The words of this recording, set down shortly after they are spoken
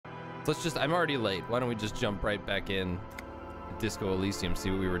So let's just, I'm already late. Why don't we just jump right back in Disco Elysium,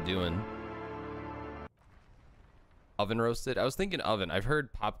 see what we were doing. Oven roasted? I was thinking oven. I've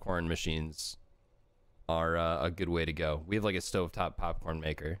heard popcorn machines are a good way to go. We have like a stovetop popcorn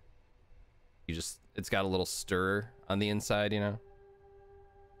maker. You just, it's got a little stir on the inside, you know?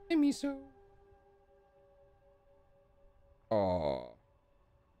 Hey, miso. Oh.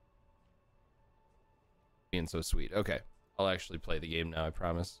 Being so sweet. Okay. I'll actually play the game now, I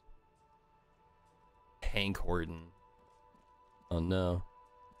promise. Hank Horton. Oh no.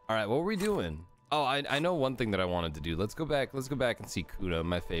 All right, what were we doing? Oh, I know one thing that I wanted to do. Let's go back and see Kuno,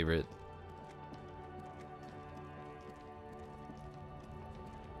 my favorite.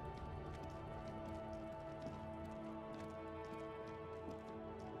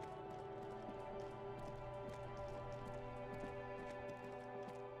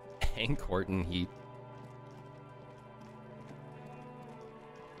 Hank Horton heat.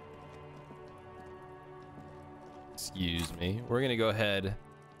 Excuse me. We're gonna go ahead.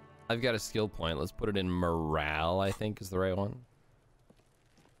 I've got a skill point. Let's put it in morale, I think is the right one.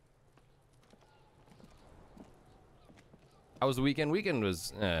 How was the weekend? Weekend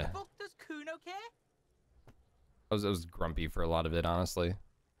was Fuck, does Kuno care? I was grumpy for a lot of it, honestly.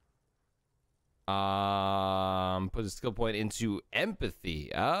 Put a skill point into empathy.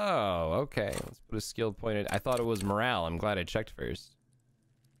 Oh, okay. Let's put a skill point in. I thought it was morale. I'm glad I checked first.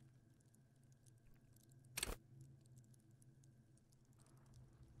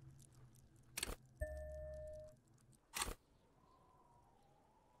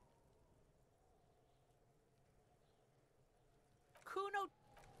 Kuno.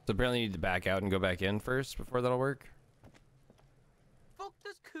 So apparently you need to back out and go back in first before that'll work. Fuck,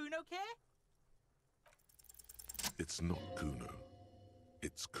 does Kuno care? It's not Kuno.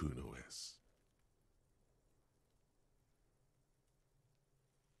 It's Kuno S.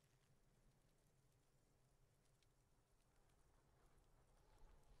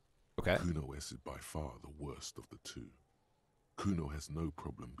 Okay. Kuno S is by far the worst of the two. Kuno has no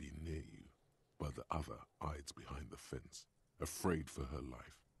problem being near you, but the other hides behind the fence, afraid for her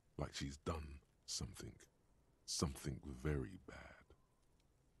life, like she's done something very bad.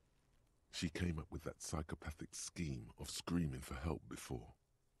 She came up with that psychopathic scheme of screaming for help before.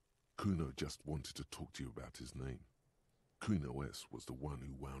 Kuno just wanted to talk to you about his name. Kuno S was the one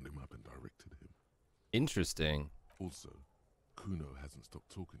who wound him up and directed him. Interesting. Also, Kuno hasn't stopped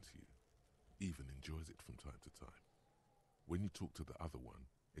talking to you, even enjoys it from time to time. When you talk to the other one,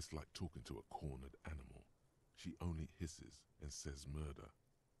 it's like talking to a cornered animal. She only hisses and says murder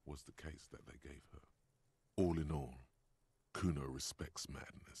was the case that they gave her. All in all, Kuno respects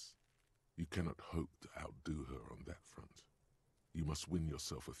madness. You cannot hope to outdo her on that front. You must win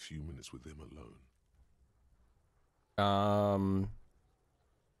yourself a few minutes with him alone.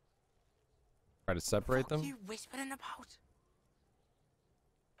 Try to separate them. What are you whispering about?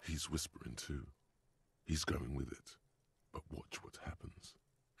 He's whispering too. He's going with it. But watch what happens.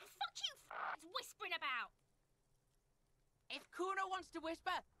 Fuck you whispering about. If Kuno wants to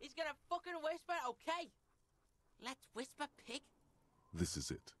whisper, he's gonna fucking whisper, okay? Let's whisper, pig. This is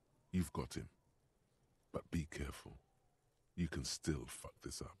it. You've got him. But be careful. You can still fuck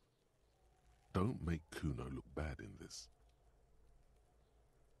this up. Don't make Kuno look bad in this.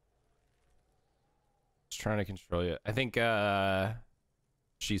 Just trying to control you. I think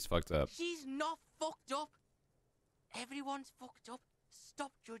she's fucked up. She's not fucked up. Everyone's fucked up.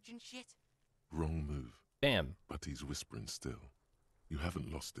 Stop judging shit. Wrong move. Damn. But he's whispering still. You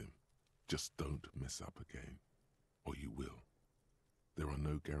haven't lost him. Just don't mess up again. Or you will. There are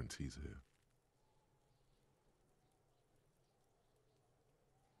no guarantees here.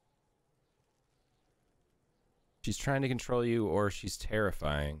 She's trying to control you, or she's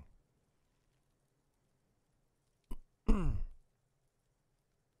terrifying.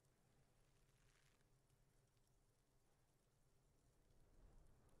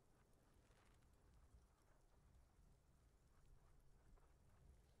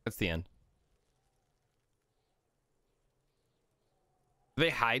 That's the end. Do they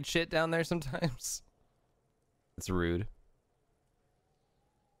hide shit down there sometimes? It's rude.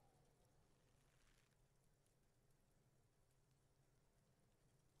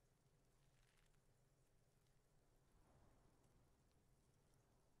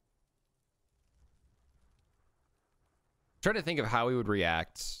 Try to think of how he would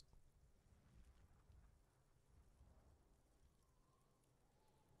react.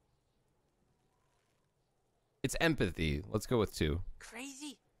 It's empathy. Let's go with 2.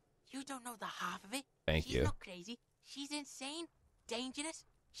 Crazy? You don't know the half of it. Thank She's you. not crazy. She's insane. Dangerous.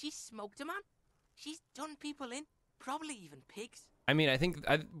 She's smoked a man. She's done people in. Probably even pigs. I mean, I think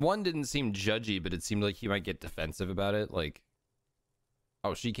one didn't seem judgy, but it seemed like he might get defensive about it. Like,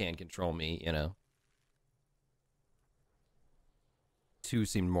 oh, she can't control me, you know. Two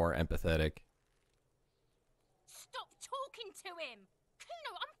seemed more empathetic. Stop talking to him!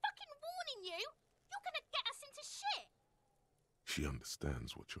 Kuno, I'm fucking warning you! You're gonna get us into shit! She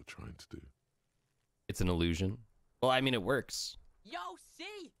understands what you're trying to do. It's an illusion. Well, I mean, it works. Yo,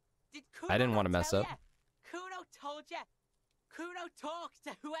 see? Did Kuno I didn't want to not mess tell up. ya? Kuno told ya. Kuno talks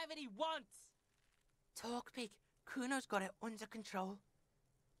to whoever he wants. Talk, pig. Kuno's got it under control.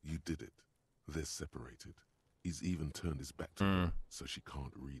 You did it. They're separated. He's even turned his back to her, so she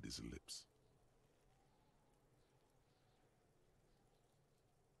can't read his lips.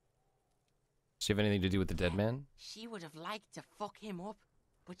 Does she have anything to do with the dead man? She would have liked to fuck him up,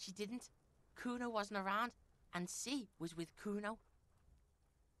 but she didn't. Kuno wasn't around, and C was with Kuno.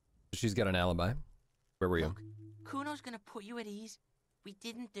 She's got an alibi. Where were you? Look, Kuno's gonna put you at ease. We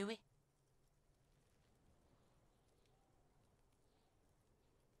didn't do it.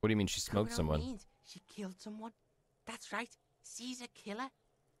 What do you mean she smoked Kuno someone? means she killed someone. That's right. C's a killer.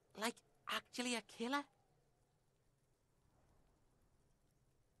 Like, actually a killer.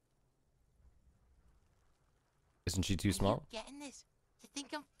 Isn't she too Are small? you getting this? You think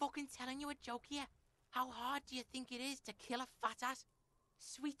I'm fucking telling you a joke here? How hard do you think it is to kill a fat ass?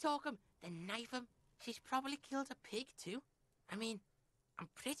 Sweet talk him, then knife him. She's probably killed a pig too. I mean, I'm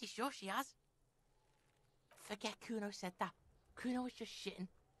pretty sure she has. Forget Kuno said that. Kuno was just shitting.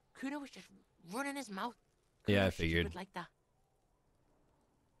 Kuno was just running his mouth. Yeah, I Kuno's figured. stupid like that.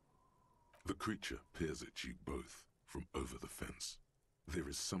 The creature peers at you both from over the fence. There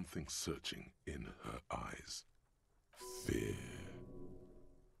is something searching in her eyes. Fear.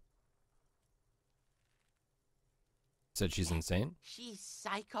 Said she's insane? She's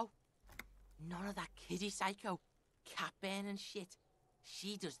psycho. None of that kiddie psycho. Cat burning shit.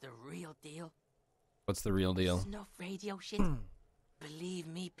 She does the real deal. What's the real deal? Snuff radio shit. Believe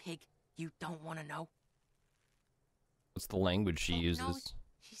me, pig, you don't want to know. What's the language she Fuck uses? knows.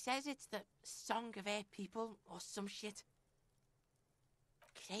 She says it's the song of her people or some shit.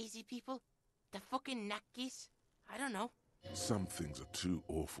 Crazy people. The fucking Nakis. I don't know. Some things are too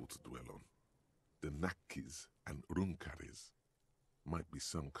awful to dwell on. The Nakis and Runkaris might be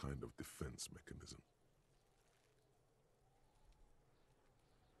some kind of defense mechanism.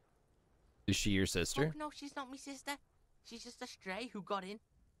 Is she your sister? Fuck no, she's not my sister. She's just a stray who got in.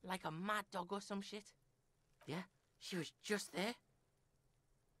 Like a mad dog or some shit. Yeah, she was just there.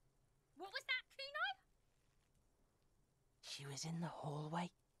 What was that, Kuno? She was in the hallway,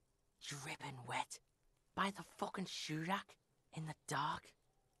 dripping wet, by the fucking shoe rack, in the dark.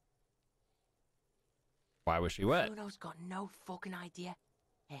 Why was she wet? Kuno's got no fucking idea.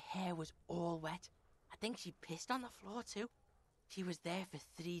 Her hair was all wet. I think she pissed on the floor too. She was there for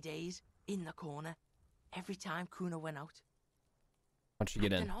 3 days, in the corner, every time Kuno went out. How'd she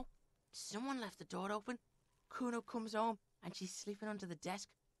get I in? dunno. Someone left the door open. Kuno comes home, and she's sleeping under the desk,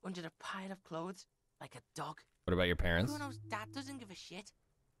 under the pile of clothes, like a dog. What about your parents? Kuno's dad doesn't give a shit.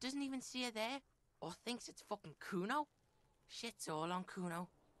 Doesn't even see her there. Or thinks it's fucking Kuno. Shit's all on Kuno.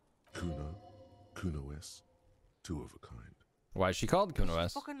 Kuno, Kuno S, two of a kind. Why is she called Kuno She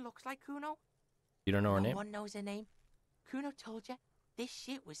S? fucking looks like Kuno. You don't know her No name? one knows her name. Kuno told you this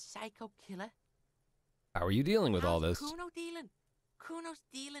shit was Psycho Killer. How are you dealing with all How's this? Kuno dealing? Kuno's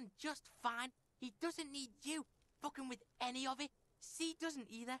dealing just fine. He doesn't need you fucking with any of it. C doesn't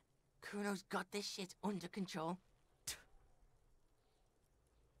either. Kuno's got this shit under control.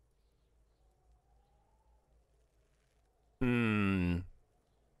 Hmm.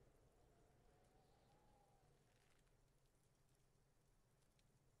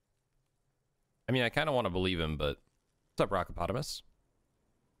 I mean, I kind of want to believe him, but what's up, Rockopotamus?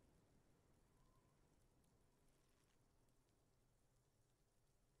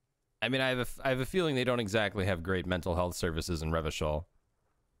 I mean, I have a feeling they don't exactly have great mental health services in Revachol.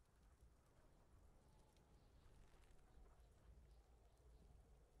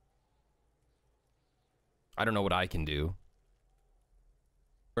 I don't know what I can do.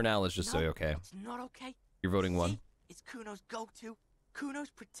 For now, let's just No, say okay. It's not okay. You're voting one. C is Kuno's go-to. Kuno's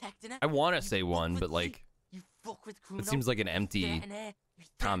protecting it. I want to You say fuck one, with but C, like, you fuck with Kuno. it seems like an you empty threaten her, you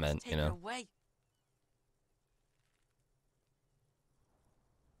threaten to comment, take you her know? away.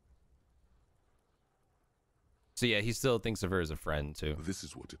 So yeah, he still thinks of her as a friend too. This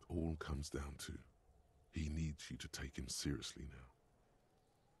is what it all comes down to. He needs you to take him seriously now.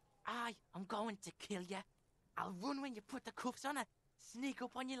 I'm going to kill you. I'll run when you put the cuffs on her, sneak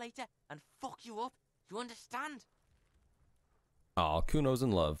up on you later, and fuck you up. You understand? Aw, Kuno's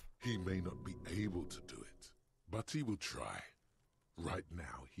in love. He may not be able to do it, but he will try. Right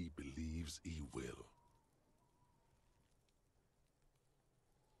now, he believes he will.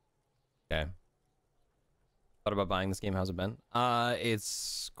 Okay. Thought about buying this game. How's it been?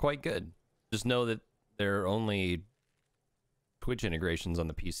 It's quite good. Just know that there are only Twitch integrations on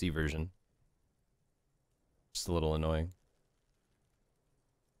the PC version. Just a little annoying.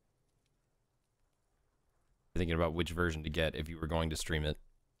 Thinking about which version to get if you were going to stream it.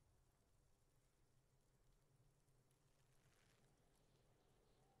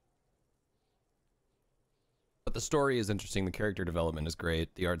 But the story is interesting. The character development is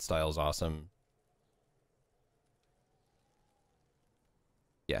great. The art style is awesome.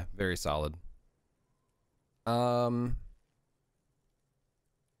 Yeah, very solid. Understood.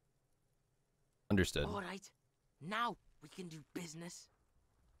 All right, now we can do business.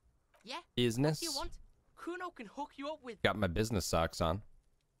 Yeah? Business? What do you want? Kuno can hook you up with... Got my business socks on.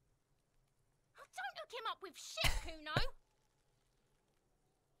 Oh, don't hook him up with shit, Kuno.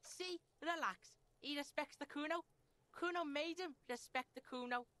 See? Relax. He respects the Kuno. Kuno made him respect the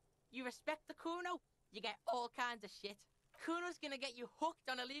Kuno. You respect the Kuno, you get all kinds of shit. Kuno's gonna get you hooked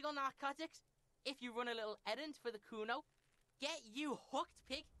on illegal narcotics if you run a little errand for the Kuno. Get you hooked,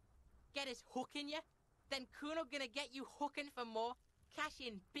 pig. Get his hook in you. Then Kuno gonna get you hooking for more. Cash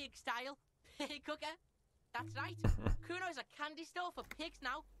in big style. Pig hooker. That's right. Kuno's a candy store for pigs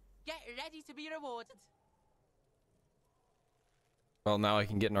now. Get ready to be rewarded. Well, now I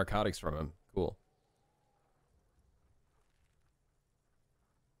can get narcotics from him. Cool.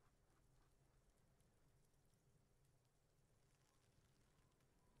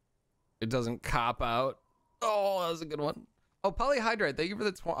 It doesn't cop out. Oh, that was a good one. Oh, Polyhydride, thank you for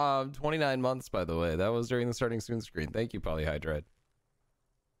the 29 months, by the way. That was during the starting soon screen. Thank you, Polyhydride.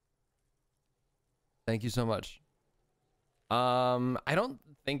 Thank you so much. I don't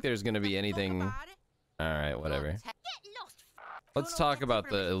think there's going to be anything... All right, whatever. Get lost. Let's talk about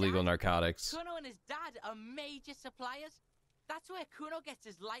the illegal narcotics. Kuno and his dad are major suppliers. That's where Kuno gets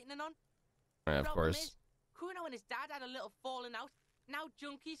his lightning on. Yeah, of Problem course. is, Kuno and his dad had a little falling out. Now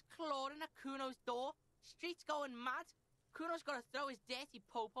junkies clawing at Kuno's door. Streets going mad. Kuno's got to throw his dirty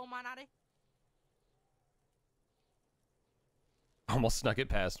popo man at it. Almost snuck it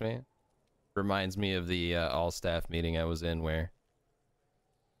past me. Reminds me of the all-staff meeting I was in where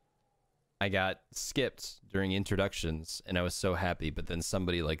I got skipped during introductions, and I was so happy, but then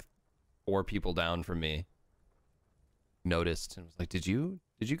somebody like 4 people down from me noticed and was like, did you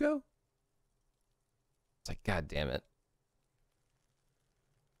go? It's like, God damn it.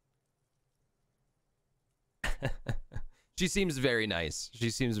 She seems very nice. She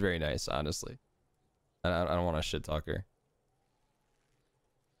seems very nice, honestly. I don't want to shit talk her.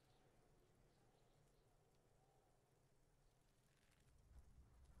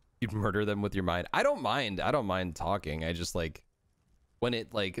 You'd murder them with your mind. I don't mind talking. I just like when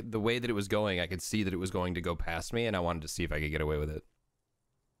it like the way that it was going, I could see that it was going to go past me and I wanted to see if I could get away with it.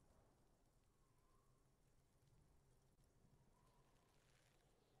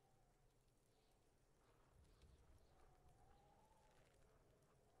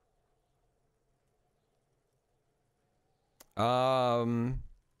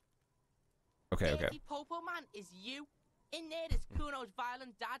 Okay. Dirty popo man is you. In there is Kuno's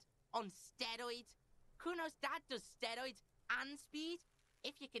violent dad on steroids. Kuno's dad does steroids and speed.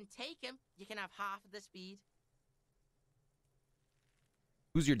 If you can take him, you can have half of the speed.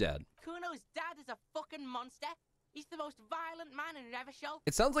 Who's your dad? Kuno's dad is a fucking monster. He's the most violent man in Revachol.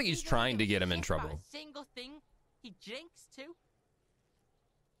 It sounds like he's trying to get him in trouble. A single thing. He drinks too.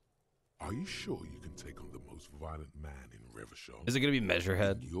 Are you sure you can take on the most violent man in Revachol? Is it going to be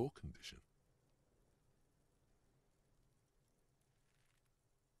Measurehead? In your condition.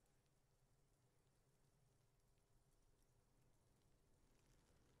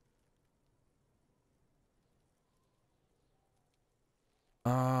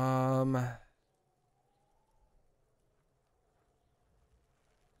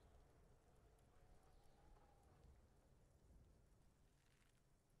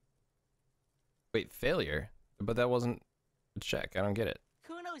 Wait, failure? But that wasn't a check. I don't get it.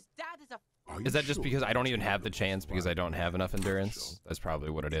 Kuno's dad is a... Is that just because I don't even have the chance because I don't have enough endurance? That's probably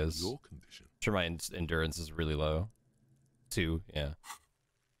what it is. Your condition. Sure, my endurance is really low. 2, yeah.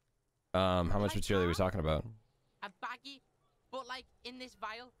 How much material are we talking about? A baggie, but like in this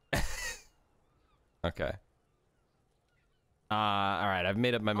vial. Okay. Alright, I've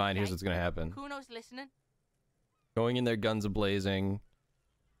made up my mind. Here's what's gonna happen. Kuno's listening. Going in there guns a-blazing.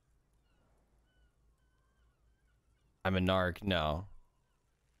 I'm a narc. No.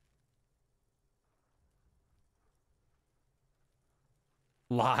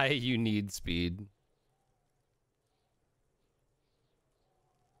 Lie, you need speed.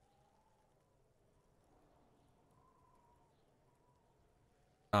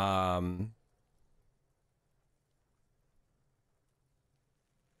 Um,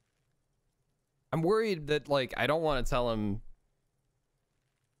 I'm worried that, like, I don't want to tell him.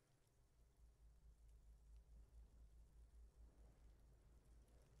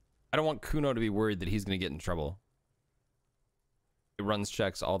 I don't want Kuno to be worried that he's going to get in trouble. He runs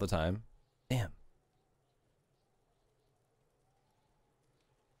checks all the time. Damn.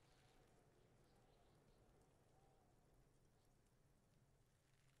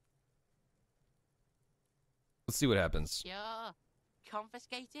 Let's see what happens. Sure.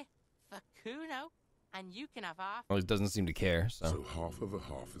 Confiscate it for Kuno, and you can have half. Well, he doesn't seem to care, so. So half of a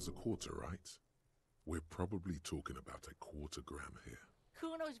half is a quarter, right? We're probably talking about a quarter-gram here.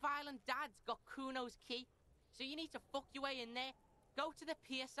 Kuno's violent dad's got Kuno's key, so you need to fuck your way in there. Go to the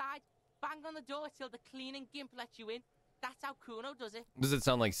pier side, bang on the door till the cleaning gimp lets you in. That's how Kuno does it. Does it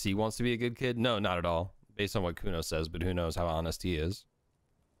sound like C wants to be a good kid? No, not at all. Based on what Kuno says, but who knows how honest he is.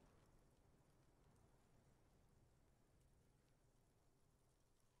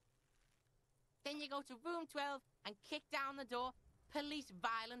 Then you go to room 12 and kick down the door, police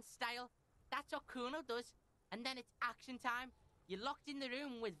violence style. That's what Kuno does. And then it's action time. You're locked in the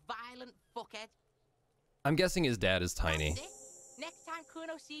room with violent fuckhead. I'm guessing his dad is tiny. That's it. Next time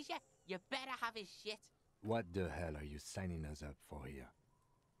Kuno sees you, you better have his shit. What the hell are you signing us up for here?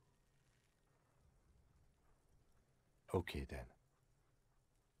 Okay then.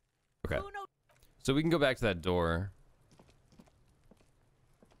 Okay. Kuno. So we can go back to that door.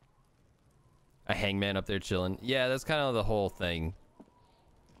 A hangman up there chilling. Yeah, that's kind of the whole thing.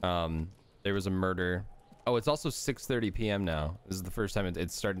 There was a murder. Oh, it's also 6:30 p.m. now. This is the first time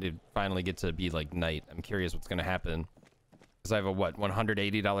it's starting to finally get to be like night. I'm curious what's gonna happen. Because I have a what,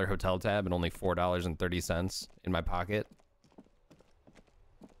 $180 hotel tab and only $4.30 in my pocket.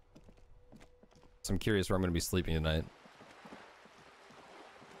 So I'm curious where I'm gonna be sleeping tonight.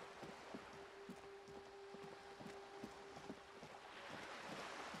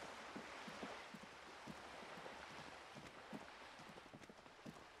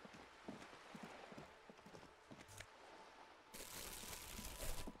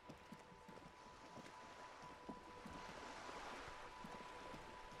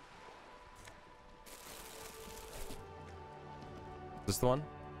 This the one?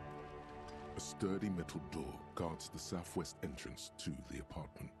 A sturdy metal door guards the southwest entrance to the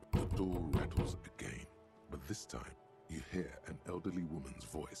apartment. The door rattles again, but this time you hear an elderly woman's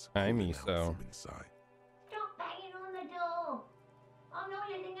voice calling out from inside. Stop banging on the door! I'm not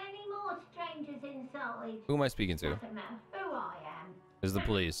letting any more strangers inside. Who am I speaking to? Doesn't matter who I am. Is the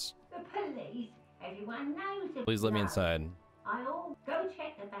police. The police? Everyone knows it. Please let me inside. I'll go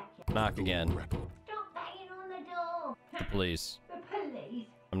check the backyard. Knock again. Stop banging on the door! The police. The police?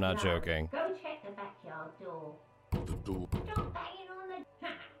 I'm not No, joking. Go check the backyard door. The door. Stop banging on the...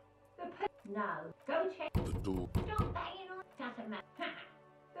 No, go check... The door. Stop banging on... Doesn't matter.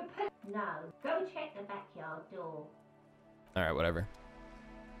 No, go check the backyard door. Alright, whatever.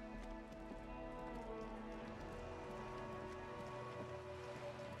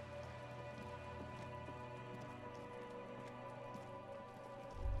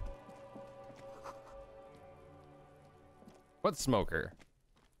 What smoker?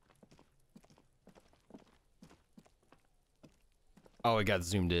 Oh, it got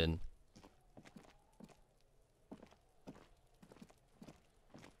zoomed in.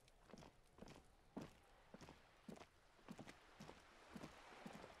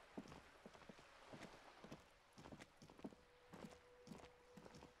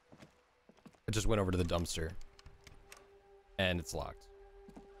 I just went over to the dumpster. And it's locked.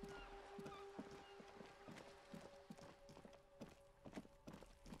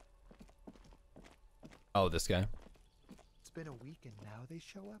 Oh, this guy. It's been a week and now they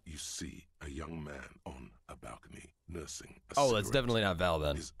show up? You see a young man on a balcony nursing a Oh, that's cigarette. definitely not Val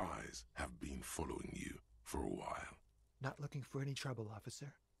then. His eyes have been following you for a while. Not looking for any trouble,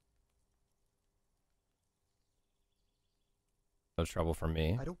 officer. No trouble for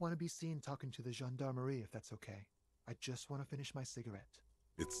me. I don't want to be seen talking to the gendarmerie if that's okay. I just want to finish my cigarette.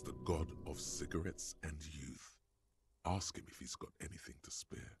 It's the god of cigarettes and youth. Ask him if he's got anything to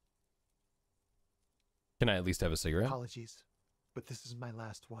spare. Can I at least have a cigarette? Apologies, but this is my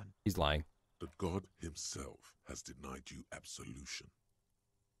last one. He's lying. The god himself has denied you absolution.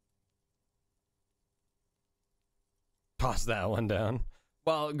 Toss that one down.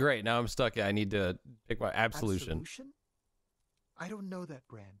 Well, great. Now I'm stuck. I need to pick my absolution. Absolution? I don't know that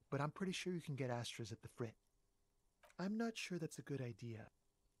brand, but I'm pretty sure you can get Astras at the Frit. I'm not sure that's a good idea.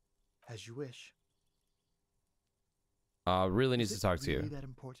 As you wish. Really needs Is to talk it to really you. that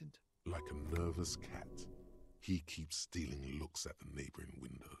important? Like a nervous cat, He keeps stealing looks at the neighboring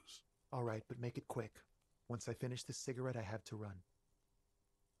windows. All right, but make it quick. Once I finish this cigarette, I have to run.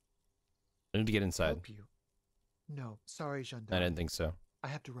 I need to get inside. Help you? No, sorry, I gendarme. didn't think so. I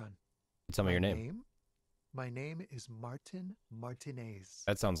have to run. Tell me your name. My name is Martin Martinez.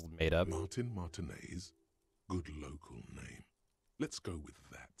 That sounds made up. Martin Martinez? Good local name. Let's go with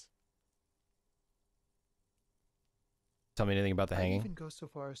that. Tell me anything about the I'd hanging. even go so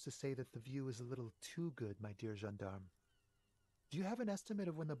far as to say that the view is a little too good, my dear gendarme. Do you have an estimate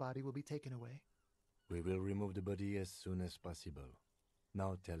of when the body will be taken away? We will remove the body as soon as possible.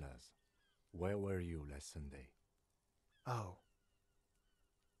 Now tell us, where were you last Sunday? Oh.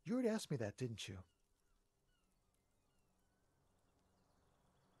 You already asked me that, didn't you?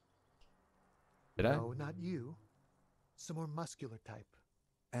 Did I? No, not you. Some more muscular type.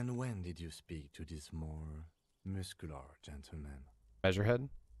 And when did you speak to this more muscular gentleman? Measurehead?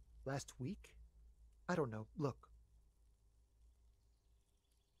 Last week? I don't know. Look.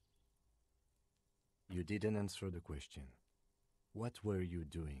 You didn't answer the question. What were you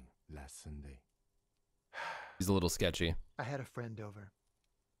doing last Sunday? He's a little sketchy. I had a friend over.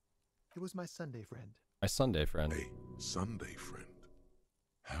 It was my Sunday friend. My Sunday friend. A Sunday friend.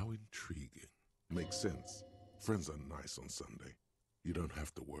 How intriguing. Makes sense. Friends are nice on Sunday. You don't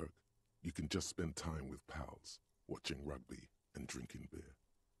have to work. You can just spend time with pals, watching rugby and drinking beer.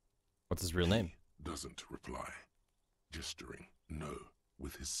 What's his real name? He doesn't reply, gesturing no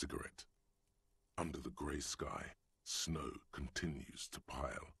with his cigarette. Under the grey sky, snow continues to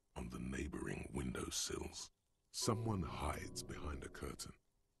pile on the neighboring windowsills. Someone hides behind a curtain.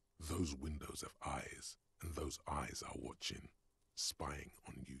 Those windows have eyes, and those eyes are watching, spying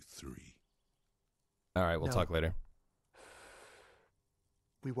on you three. All right, we'll No. talk later.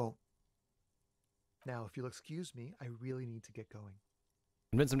 We won't. Now, if you'll excuse me, I really need to get going.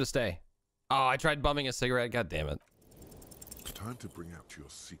 Convince him to stay. Oh, I tried bumming a cigarette. God damn it. Time to bring out your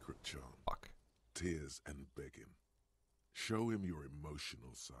secret charm. Fuck. Tears and begging. Show him your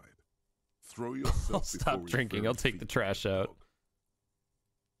emotional side. Throw yourself I'll stop before his drinking. very I'll take the feet trash like a out. dog.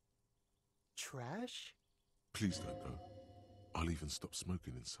 Trash? Please don't go. I'll even stop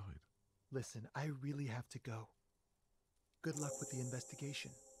smoking inside. Listen, I really have to go. Good luck with the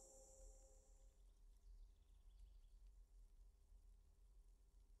investigation.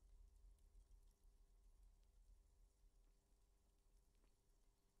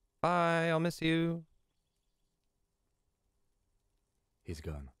 Bye. I'll miss you. He's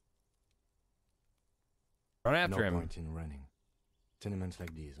gone. Run after No him. point in running. Tenements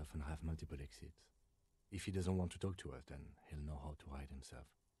like these often have multiple exits. If he doesn't want to talk to us, then he'll know how to hide himself.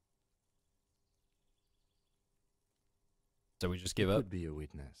 So we just give He up? could be a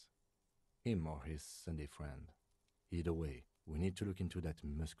witness. Him or his Sunday friend. Either way, we need to look into that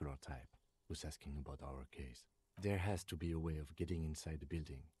muscular type who's asking about our case. There has to be a way of getting inside the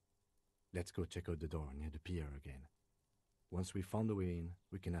building. Let's go check out the door near the pier again. Once we found a way in,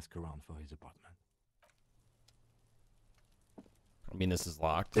 we can ask around for his apartment. I mean, this is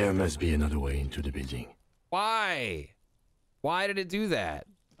locked. There must be another way into the building. Why? Why did it do that?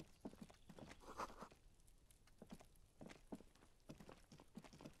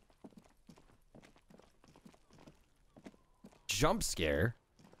 Jump scare?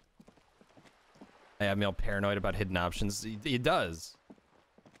 I have me all paranoid about hidden options. It does.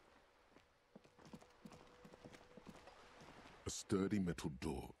 A sturdy metal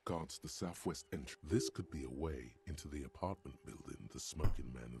door guards the southwest entrance. This could be a way into the apartment building the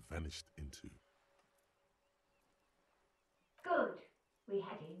smoking man vanished into. Good. We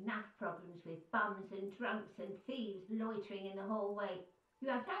had enough problems with bums and drunks and thieves loitering in the hallway. You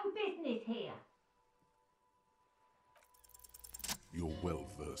have no business here. You're well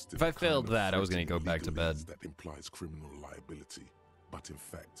versed in If I the kind failed of that, I was gonna threatening go back to bed. legalese that implies criminal liability, but in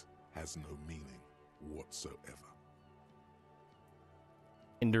fact has no meaning whatsoever.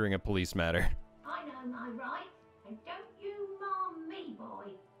 Hindering a police matter. I know my rights, and don't you marm me,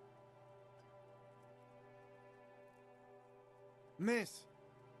 boy. Miss,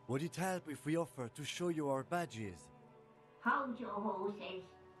 would it help if we offer to show you our badges? Hold your horses.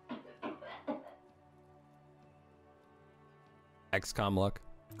 XCOM luck.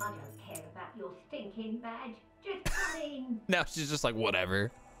 I don't care about your stinking badge. Just come in. Now she's just like, whatever.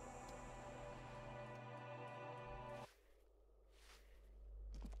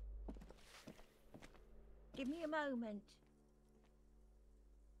 Give me a moment.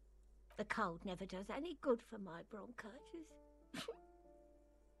 The cold never does any good for my bronchitis.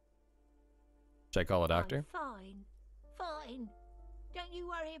 Should I call a doctor? I'm fine. Fine. Don't you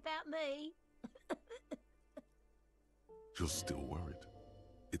worry about me. You're still worried.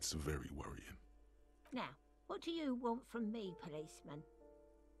 It's very worrying. Now, What do you want from me, policeman?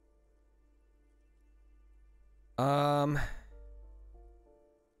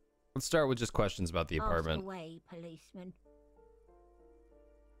 Let's start with just questions about the apartment. Ask away, policeman.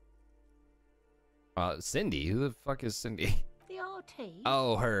 Cindy? Who the fuck is Cindy? The artiste?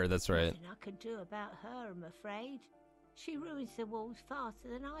 Oh, her, that's right. Nothing I can do about her, I'm afraid. She ruins the walls faster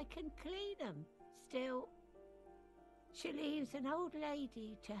than I can clean them. Still, she leaves an old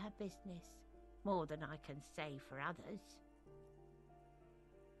lady to her business. More than I can say for others.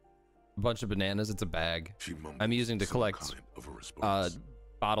 A bunch of bananas, it's a bag. She mumbles I'm using to some collect kind of a response,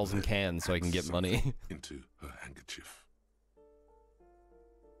 bottles and then cans so I can hands get money. something into her handkerchief.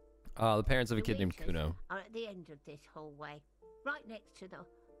 The parents of a The kid named waiters Kuno. are at the end of this hallway, right next to the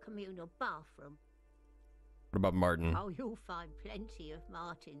communal bathroom. What about Martin? Oh, you'll find plenty of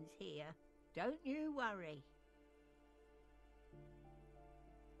Martins here. Don't you worry.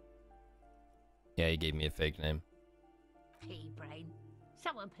 Yeah, he gave me a fake name. Pea-brain.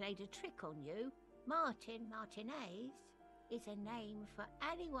 Someone played a trick on you. Martin Martinez is a name for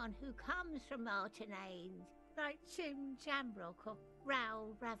anyone who comes from Martinez, like Jim Jamrock or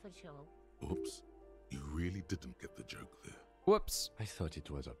Raoul Ravagel. Oops, you really didn't get the joke there. Whoops. I thought it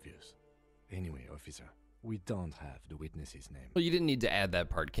was obvious. Anyway, officer, we don't have the witness's name. Well, you didn't need to add that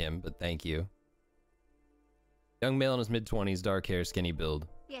part, Kim, but thank you. Young male in his mid-20s, dark hair, skinny build.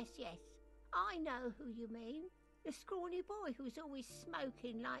 Yes, yes. I know who you mean. The scrawny boy who's always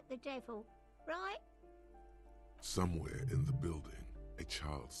smoking like the devil, right? Somewhere in the building, a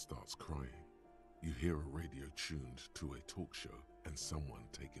child starts crying. You hear a radio tuned to a talk show and someone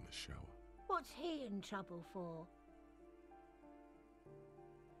taking a shower. What's he in trouble for?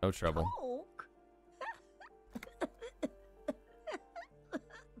 No trouble. Talk?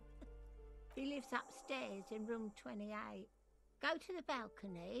 He lives upstairs in room 28. Go to the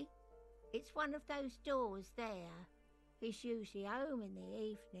balcony. It's one of those doors there. He's usually home in the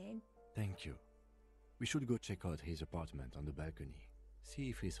evening. Thank you. We should go check out his apartment on the balcony. See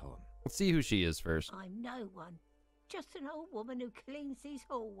if he's home. Let's see who she is first. I'm no one. Just an old woman who cleans these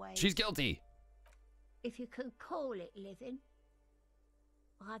hallways. She's guilty. If you could call it living.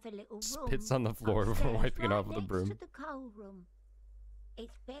 I have a little room. Spits on the floor before upstairs, wiping it right off with a next broom. to the coal room.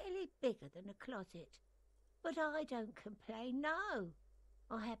 It's barely bigger than a closet. But I don't complain, no.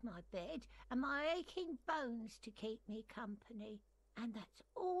 I have my bed and my aching bones to keep me company. And that's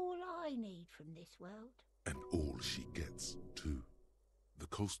all I need from this world. And all she gets, too. The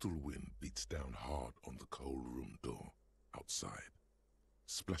coastal wind beats down hard on the coal room door outside.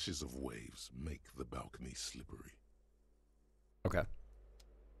 Splashes of waves make the balcony slippery. Okay.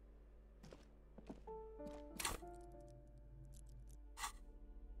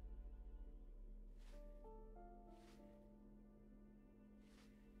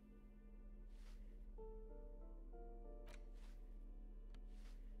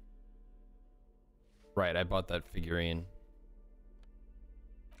 Right, I bought that figurine.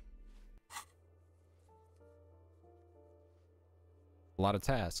 A lot of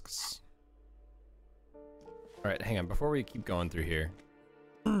tasks. Alright, hang on. Before we keep going through here,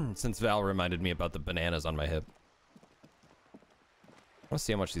 since Val reminded me about the bananas on my hip, I want to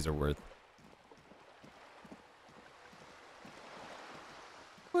see how much these are worth.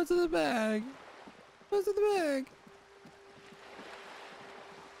 What's in the bag? What's in the bag?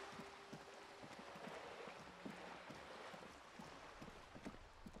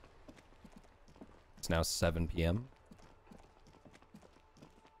 It's now 7 p.m.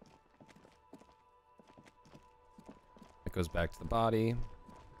 It goes back to the body.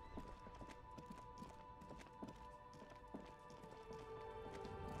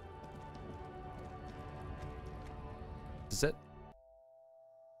 This is it.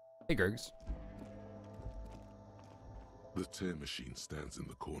 Hey, Gergs. The tear machine stands in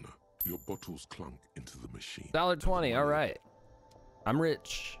the corner. Your bottles clunk into the machine. $1.20, all right. I'm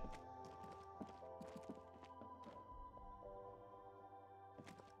rich.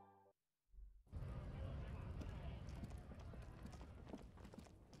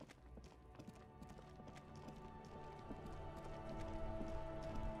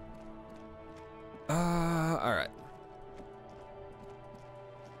 All right.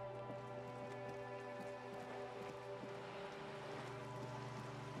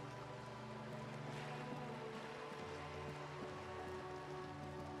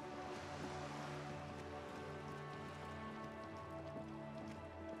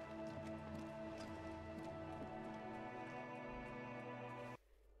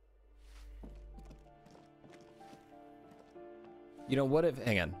 You know, what if,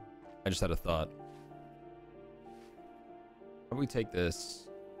 hang on, I just had a thought. How about we take this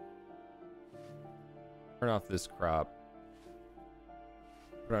Turn off this crop.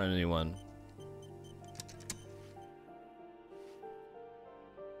 Put on a new one.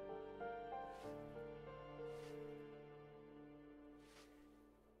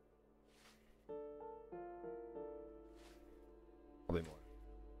 Probably more.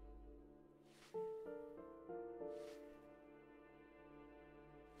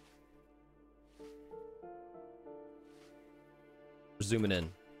 Zooming in.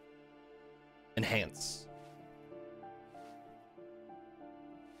 Enhance.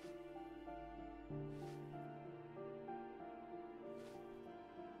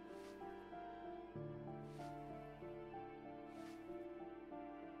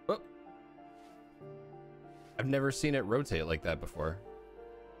 Oh. I've never seen it rotate like that before.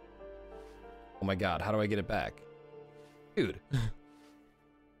 Oh my god, how do I get it back? Dude.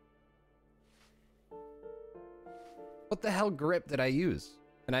 What the hell grip did I use?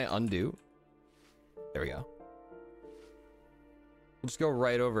 Can I undo? There we go. We'll just go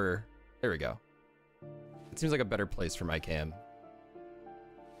right over. There we go. It seems like a better place for my cam.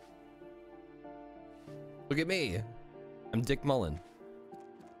 Look at me. I'm Dick Mullen.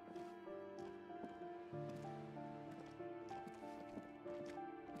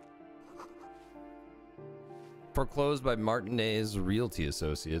 Foreclosed by Martinez Realty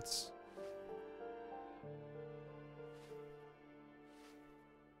Associates.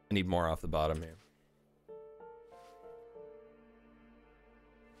 I need more off the bottom here.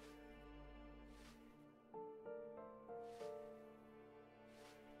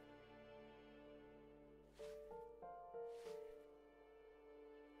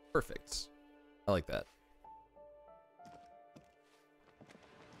 Perfect. I like that.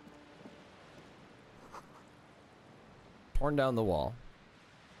 Torn down the wall.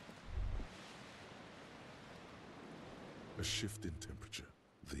 A shift in temperature.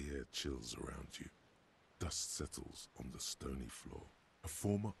 The air chills around you. Dust settles on the stony floor. A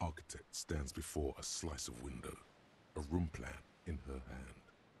former architect stands before a slice of window, a room plan in her hand.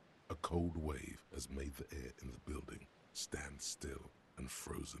 A cold wave has made the air in the building stand still and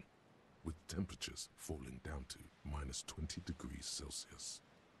frozen, with temperatures falling down to minus 20 degrees Celsius.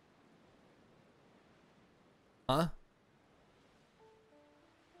 Huh?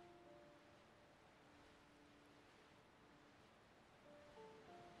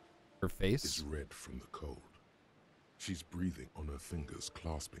 Her face is red from the cold. She's breathing on her fingers,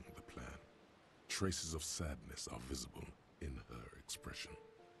 clasping the plan. Traces of sadness are visible in her expression.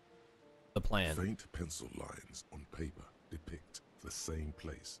 The plan. Faint pencil lines on paper depict the same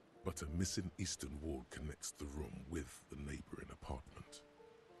place, but a missing eastern wall connects the room with the neighboring apartment.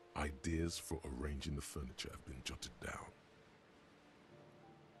 Ideas for arranging the furniture have been jotted down.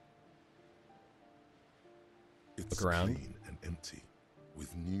 It's clean and empty,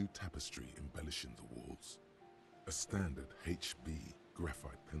 with new tapestry embellishing the walls. A standard HB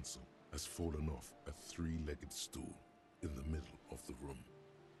graphite pencil has fallen off a three-legged stool in the middle of the room.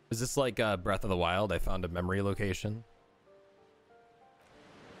 Is this like Breath of the Wild? I found a memory location.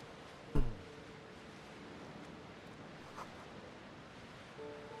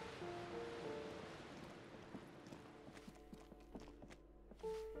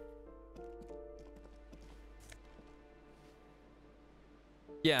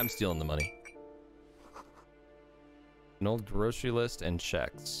 Yeah, I'm stealing the money. An old grocery list and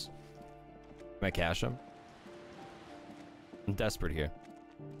checks. Can I cash them? I'm desperate here.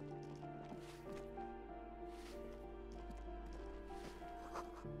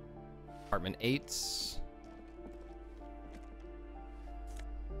 Apartment 8.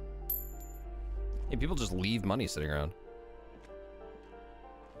 Hey, people just leave money sitting around.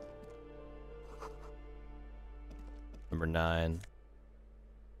 Number 9.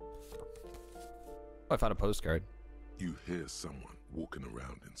 Oh, I found a postcard. You hear someone walking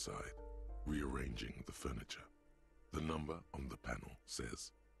around inside, rearranging the furniture. The number on the panel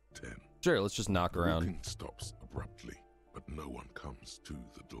says 10. Sure, let's just knock around. Walking stops abruptly, but no one comes to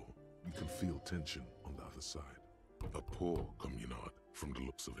the door. You can feel tension on the other side. A poor communard from the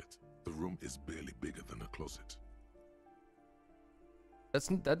looks of it. The room is barely bigger than a closet.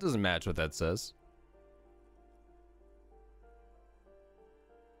 That doesn't match what that says.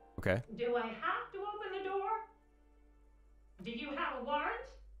 Okay. Do I have to open the door? Do you have a warrant?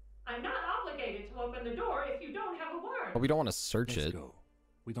 I'm not obligated to open the door if you don't have a warrant. But we don't want to search Let's it. go.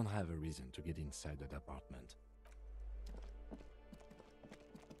 We don't have a reason to get inside that apartment.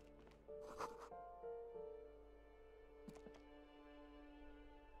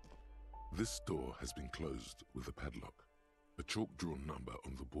 This door has been closed with a padlock. A chalk-drawn number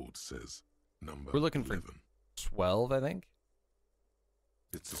on the board says number We're looking 11. for 12, I think.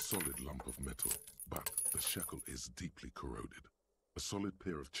 It's a solid lump of metal, but the shackle is deeply corroded. A solid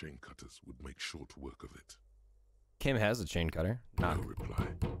pair of chain cutters would make short work of it. Kim has a chain cutter. No reply.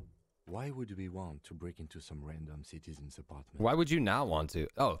 Why would we want to break into some random citizen's apartment? Why would you not want to?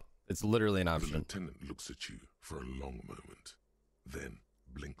 Oh, it's literally an The option. lieutenant looks at you for a long moment, then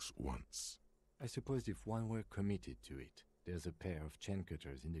blinks once. I suppose if one were committed to it, there's a pair of chain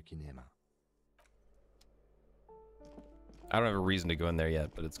cutters in the kinema. I don't have a reason to go in there yet,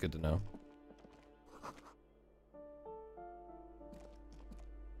 but it's good to know.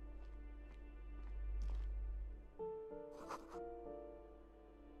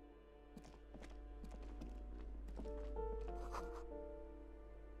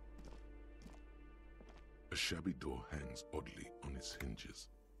 A shabby door hangs oddly on its hinges,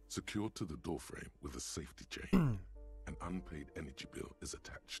 secured to the doorframe with a safety chain. An unpaid energy bill is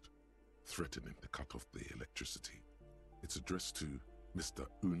attached, threatening to cut off the electricity. It's addressed to Mr.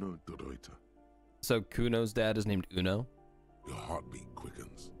 Uno Doroita. So Kuno's dad is named Uno? Your heartbeat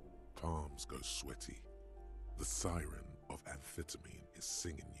quickens, palms go sweaty. The siren of amphetamine is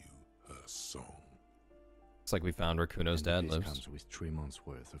singing you her song. It's like we found where Kuno's dad This lives. comes with 3 months'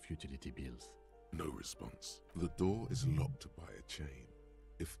 worth of utility bills. No response. The door is locked by a chain.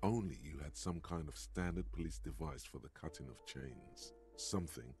 If only you had some kind of standard police device for the cutting of chains.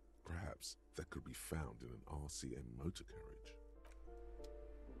 Something, perhaps, that could be found in an RCM motor carriage.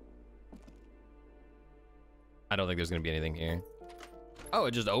 I don't think there's gonna be anything here. Oh,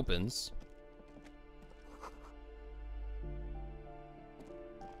 it just opens.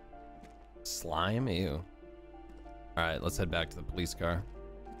 Slime? Ew. Alright, let's head back to the police car.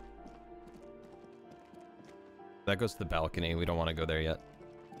 That goes to the balcony. We don't want to go there yet.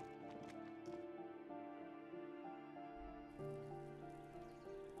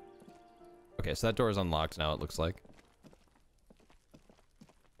 Okay, so that door is unlocked now, it looks like.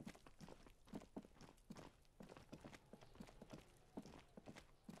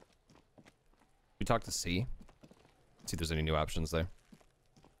 We talk to C. See if there's any new options there.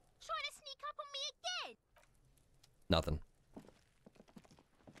 Trying to sneak up on me again? Nothing.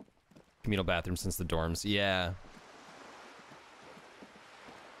 Communal bathroom since the dorms. Yeah.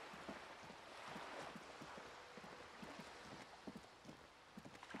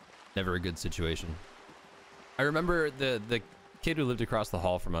 Never a good situation. I remember the kid who lived across the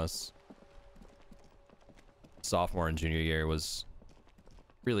hall from us, sophomore and junior year, was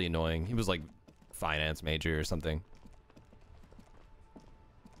really annoying. He was like finance major or something.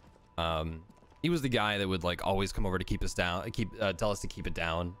 He was the guy that would like always come over to keep us down, tell us to keep it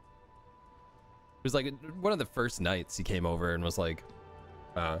down. It was like one of the first nights he came over and was like,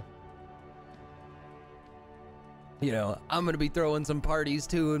 you know, I'm gonna be throwing some parties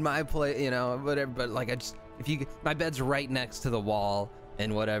too in my place, you know, whatever. But like, my bed's right next to the wall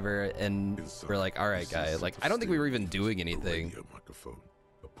and whatever. And Inside, we're like, all right, guy. Like, I don't think we were even doing anything. A radio microphone,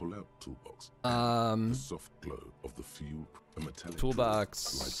 a pull-out toolbox, Um, the soft glow of the fuel, a metallic Toolbox,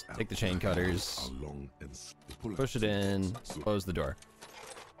 drill slides take the out. chain cutters, Are long and the pull-out push it in, toolbox slide- close the door.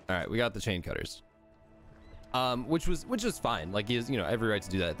 All right, we got the chain cutters. Which is fine. Like, he has, you know, every right to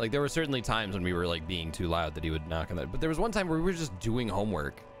do that. Like, there were certainly times when we were like being too loud that he would knock on that. But there was one time where we were just doing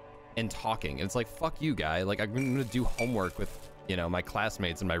homework and talking, and it's like, fuck you, guy. Like, I'm gonna do homework with, you know, my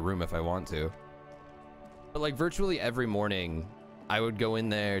classmates in my room if I want to. But like, virtually every morning, I would go in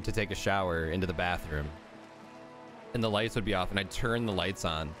there to take a shower into the bathroom, and the lights would be off, and I'd turn the lights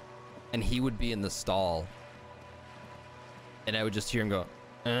on, and he would be in the stall, and I would just hear him go,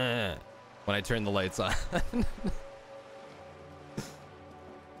 when I turn the lights on.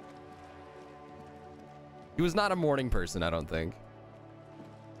 He was not a morning person, I don't think.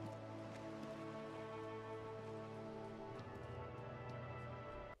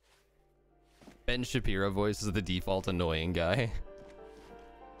 Ben Shapiro voice is the default annoying guy.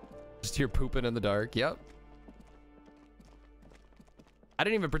 Just hear pooping in the dark. Yep. I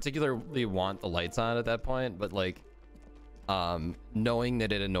didn't even particularly want the lights on at that point, but like, knowing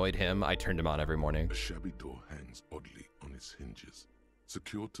that it annoyed him, I turned him on every morning. A shabby door hangs oddly on its hinges,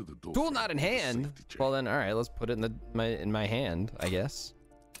 secured to the door. Tool not in hand. Well then, all right, let's put it in my hand, I guess.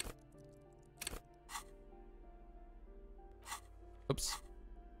 Oops.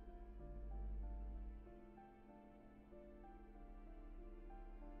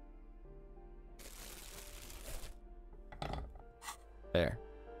 There.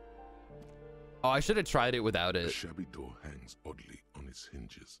 Oh, I should have tried it without A it. shabby door hangs oddly on its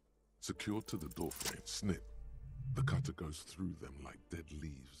hinges, secured to the doorframe. Snip. The cutter goes through them like dead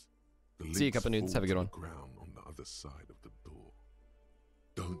leaves. The See you, links couple nudes. fall Have a good to one. the ground on the other side of the door.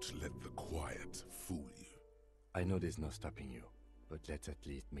 Don't let the quiet fool you. I know there's no stopping you, but let's at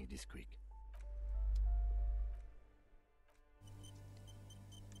least make this quick.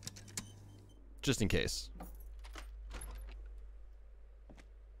 Just in case.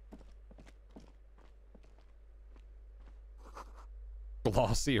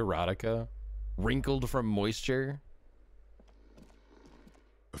 Glossy erotica? Wrinkled from moisture?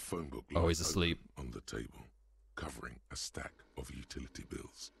 A phone book Oh, lies he's asleep. open on the table, covering a stack of utility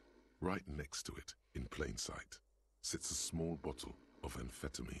bills. Right next to it, in plain sight, sits a small bottle of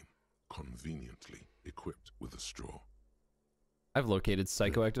amphetamine, conveniently equipped with a straw. I've located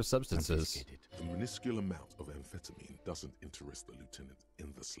psychoactive substances. Confiscate it. The minuscule amount of amphetamine doesn't interest the lieutenant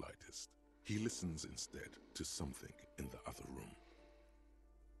in the slightest. He listens instead to something in the other room.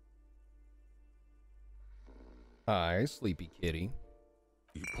 Hi, sleepy kitty.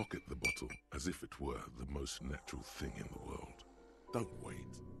 You pocket the bottle as if it were the most natural thing in the world. Don't wait.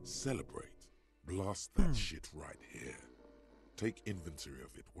 Celebrate. Blast that shit right here. Take inventory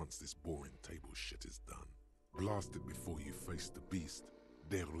of it once this boring table shit is done. Blast it before you face the beast.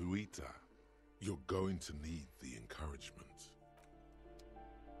 Deruita. You're going to need the encouragement.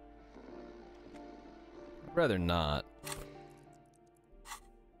 I'd rather not.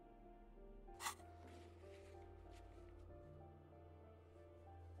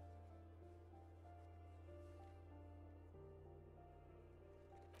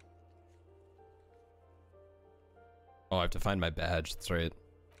 Oh, I have to find my badge. That's right.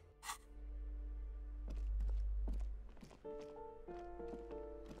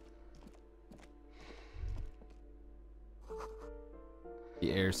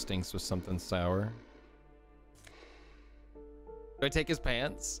 The air stinks with something sour. Do I take his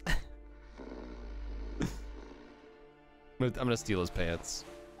pants? I'm gonna steal his pants.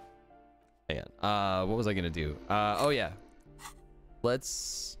 Hang on. What was I gonna do? Oh yeah.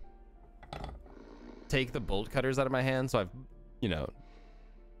 Let's take the bolt cutters out of my hand, so I've, you know,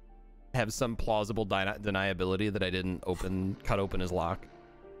 have some plausible deniability that I didn't cut open his lock.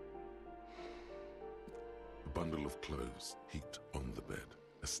 A bundle of clothes heaped on the bed,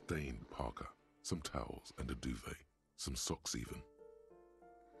 a stained parka, some towels and a duvet, some socks even.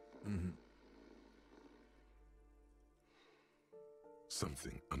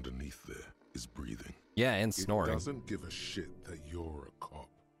 Something underneath there is breathing. Yeah, and It snoring. doesn't give a shit that you're a cop.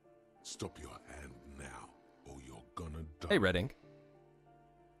 Stop your hand now, or you're gonna die. Hey, Redding.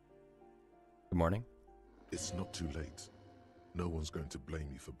 Good morning. It's not too late. No one's going to blame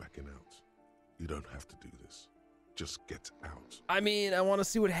you for backing out. You don't have to do this. Just get out. I mean, I want to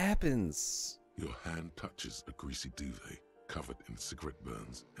see what happens. Your hand touches a greasy duvet covered in cigarette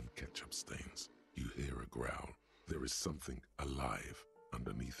burns and ketchup stains. You hear a growl. There is something alive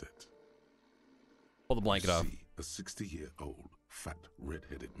underneath it. Pull the blanket off. See a 60-year-old, fat,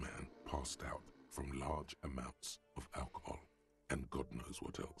 red-headed man passed out from large amounts of alcohol, and God knows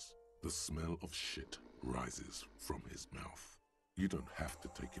what else. The smell of shit rises from his mouth. You don't have to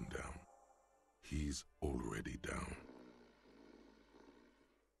take him down. He's already down.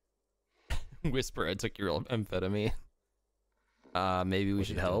 Whisper, I took your amphetamine. Maybe we What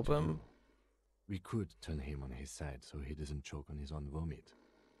should is there help to him. do? We could turn him on his side so he doesn't choke on his own vomit,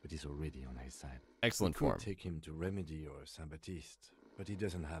 but he's already on his side. Excellent We could form. take him to Remedy or Saint-Baptiste, but he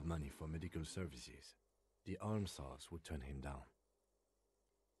doesn't have money for medical services. The almshouse would turn him down.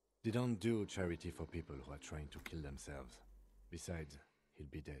 They don't do charity for people who are trying to kill themselves. Besides, he'll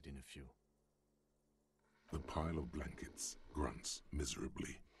be dead in a few. The pile of blankets grunts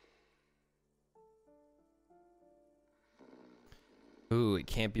miserably. Ooh, it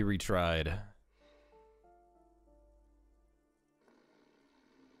can't be retried.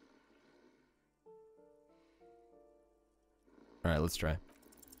 All right, let's try.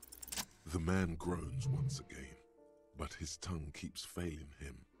 The man groans once again, but his tongue keeps failing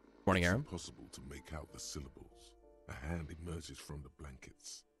him. Morning, It's Aaron. impossible to make out the syllables. A hand emerges from the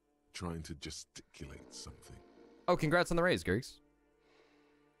blankets, trying to gesticulate something. Oh, congrats on the raise, Gergs.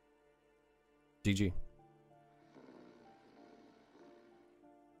 GG.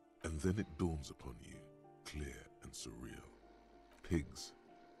 And then it dawns upon you, clear and surreal. Pigs,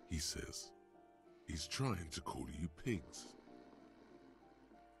 he says. He's trying to call you pigs.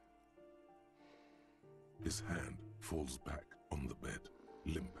 His hand falls back on the bed,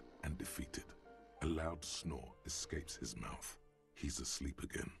 limp and defeated. A loud snore escapes his mouth. He's asleep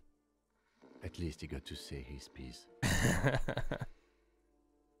again. At least he got to say his piece.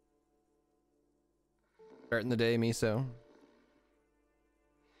 Starting the day, Miso.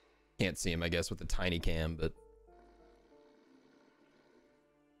 Can't see him, I guess, with the tiny cam, but...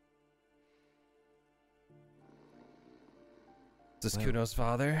 Is this Well, Kuno's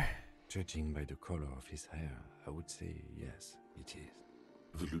father? Judging by the color of his hair, I would say yes, it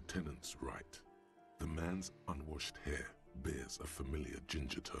is. The lieutenant's right. The man's unwashed hair bears a familiar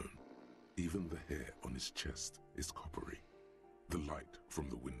ginger tone. Even the hair on his chest is coppery. The light from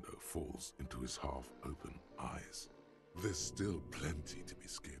the window falls into his half-open eyes. There's still plenty to be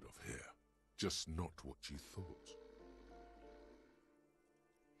scared of here. Just not what you thought.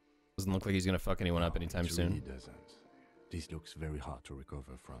 Doesn't look like he's gonna fuck anyone up anytime it soon. Really doesn't. This looks very hard to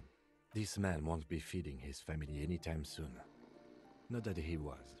recover from. This man won't be feeding his family anytime soon. Not that he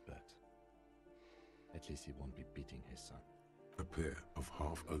was, but at least he won't be beating his son. A pair of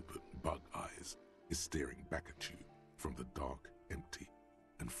half-open bug eyes is staring back at you from the dark, empty,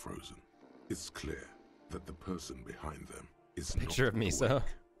 and frozen. It's clear that the person behind them is Picture of not Miso. awake.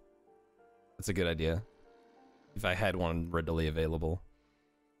 That's a good idea. If I had one readily available,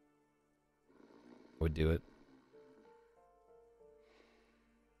 I would do it.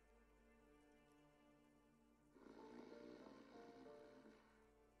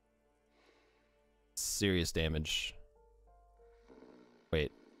 Serious damage.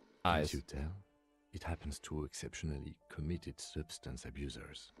 Wait, eyes. Can't you tell? It happens to exceptionally committed substance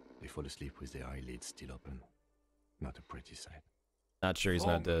abusers. They fall asleep with their eyelids still open. Not a pretty sight. Not sure he's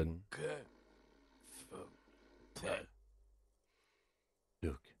not dead.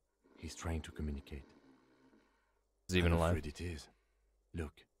 Look, he's trying to communicate. Is he even I'm alive? afraid it is.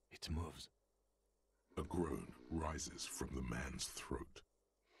 Look, it moves. A groan rises from the man's throat,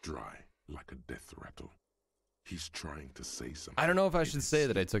 dry like a death rattle. He's trying to say something. I don't know if I in should his say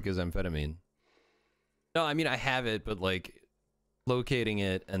that I sleep. took his amphetamine. No, I mean I have it, but like locating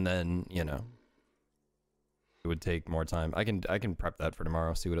it and then, you know, it would take more time. I can prep that for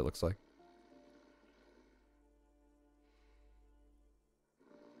tomorrow, see what it looks like.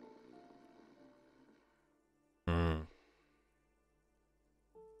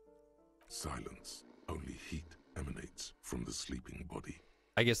 Silence. Only heat emanates from the sleeping body.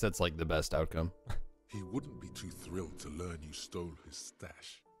 I guess that's like the best outcome. He wouldn't be too thrilled to learn you stole his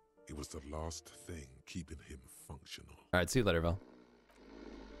stash. It was the last thing keeping him functional. Alright, see you later, Val.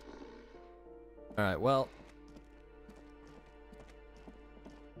 Alright, well.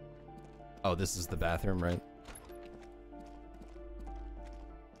 Oh, this is the bathroom, right?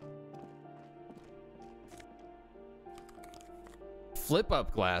 Flip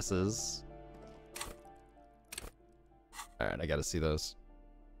up glasses. Alright, I gotta see those.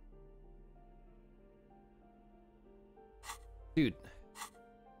 Dude.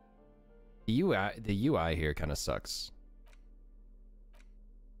 The UI here kind of sucks.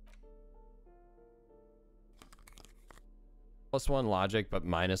 +1 logic, but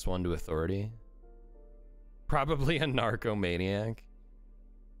 -1 to authority. Probably a narcomaniac.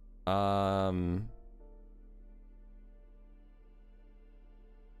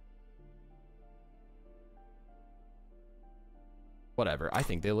 Whatever. I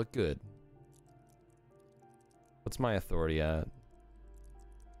think they look good. What's my authority at?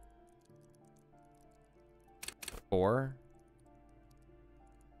 4?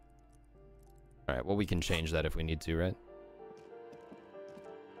 Alright, well we can change that if we need to, right?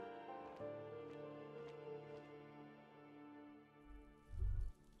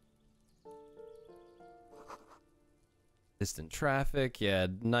 Distant traffic, yeah,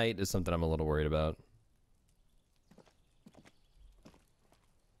 night is something I'm a little worried about.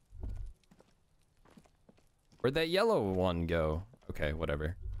 Where'd that yellow one go? Okay,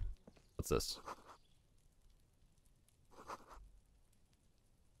 whatever. What's this?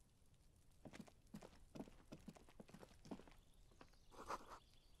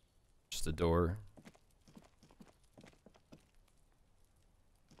 Just a door.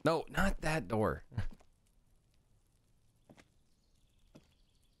 No, not that door.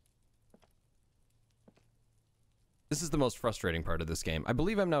 This is the most frustrating part of this game. I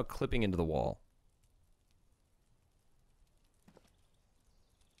believe I'm now clipping into the wall.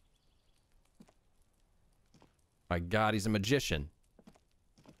 My God, he's a magician.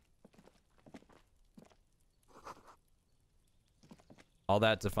 All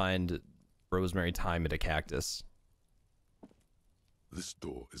that to find rosemary thyme at a cactus. This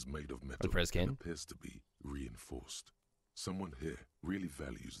door is made of metal press and can. appears to be reinforced. Someone here really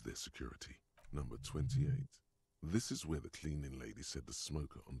values their security. Number 28. This is where the cleaning lady said the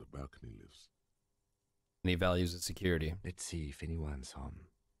smoker on the balcony lives. And he values its security. Let's see if anyone's home.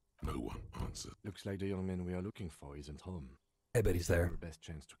 No one answered. Looks like the young man we are looking for isn't home. I bet he's there. Our best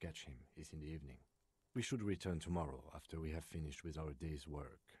chance to catch him is in the evening. We should return tomorrow after we have finished with our day's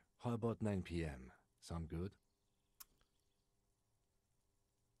work. How about 9 p.m.? Sound good?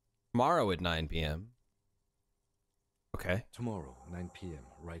 Tomorrow at 9 p.m. Okay. Tomorrow, 9 p.m.,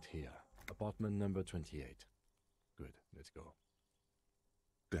 right here. Apartment number 28. Good, let's go.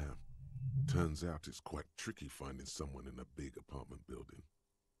 Damn. Turns out it's quite tricky finding someone in a big apartment building.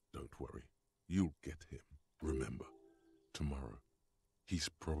 Don't worry. You'll get him. Remember, tomorrow. He's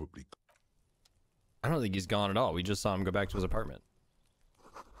probably... I don't think he's gone at all. We just saw him go back to his apartment.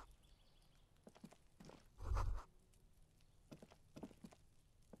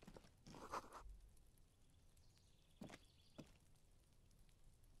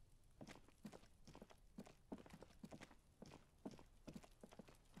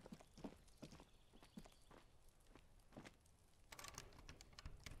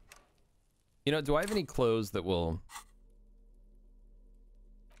 You know, do I have any clothes that will...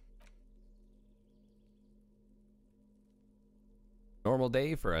 Normal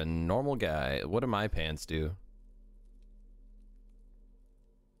day for a normal guy. What do my pants do?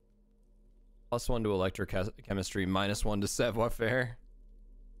 +1 to electrochemistry, -1 to savoir-faire.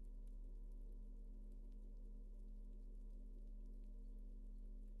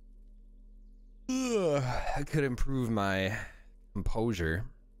 I could improve my composure.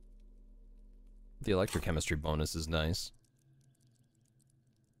 The electrochemistry bonus is nice.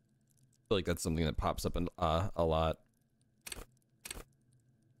 I feel like that's something that pops up a lot.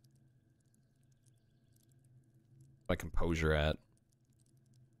 My composure at.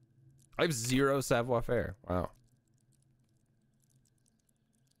 I have 0 savoir-faire. Wow.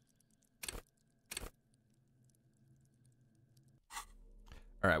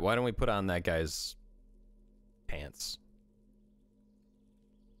 All right, why don't we put on that guy's pants?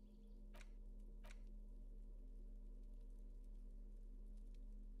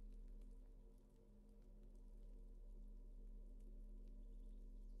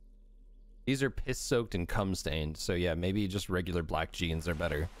 These are piss-soaked and cum-stained, so yeah, maybe just regular black jeans are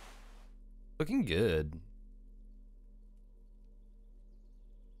better. Looking good.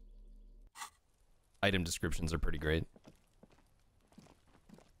 Item descriptions are pretty great.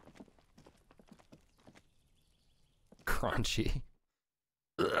 Crunchy.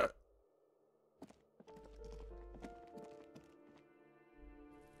 Ugh.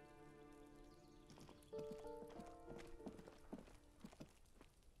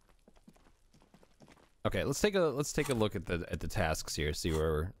 Okay, let's take a look at the tasks here. See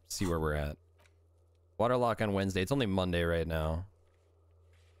where we're at. Waterlock on Wednesday. It's only Monday right now.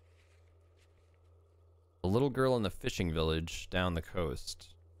 A little girl in the fishing village down the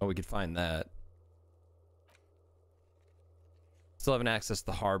coast. Oh, we could find that. Still haven't accessed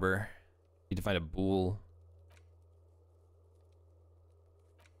the harbor. Need to find a bull.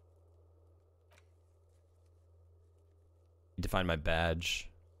 Need to find my badge.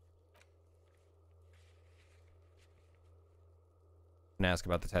 And ask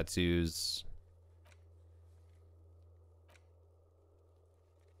about the tattoos.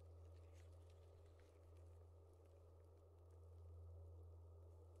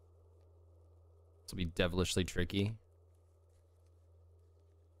 This will be devilishly tricky.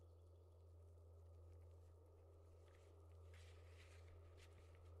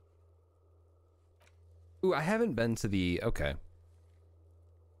 Ooh, I haven't been to the... Okay. I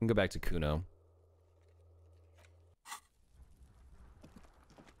can go back to Kuno.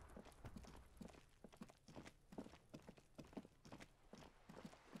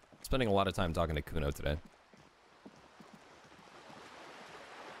 Spending a lot of time talking to Kuno today. It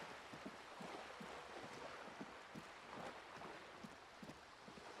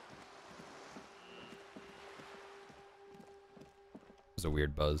was a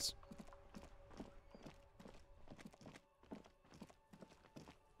weird buzz.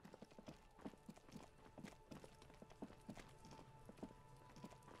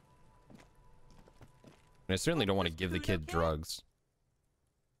 And I certainly don't want to give the kid drugs.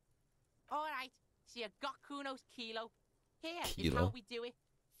 Alright, so you got Kuno's kilo. Here is Kilo? how we do it.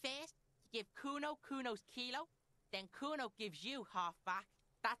 First, you give Kuno Kuno's kilo, then Kuno gives you half back.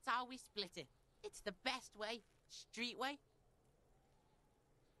 That's how we split it. It's the best way, street way.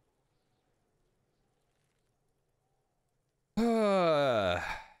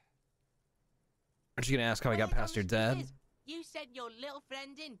 Aren't you gonna ask how I Well, got past your there goes dad? Liz. You sent your little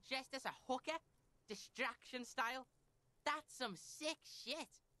friend in dressed as a hooker, distraction style. That's some sick shit.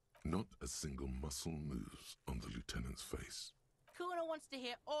 Not a single muscle moves on the lieutenant's face. Kuno wants to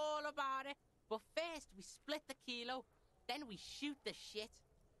hear all about it, but first we split the kilo, then we shoot the shit.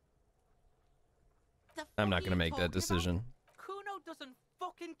 The I'm fuck not are gonna you make that talking decision. about? Kuno doesn't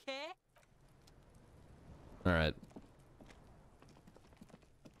fucking care. All right.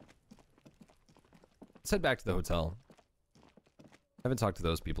 Let's head back to the hotel. I haven't talked to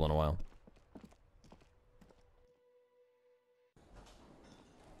those people in a while.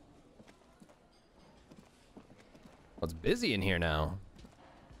 it's busy in here now.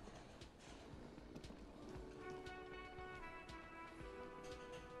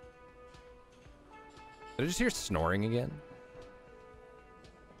 Did I just hear snoring again?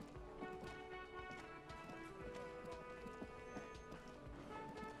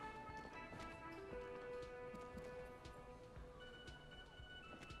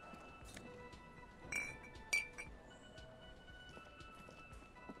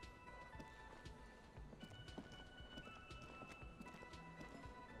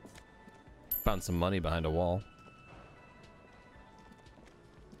 Found some money behind a wall.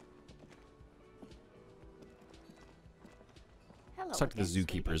 Let's talk to the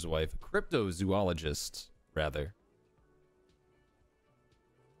zookeeper's wife. Cryptozoologist, rather.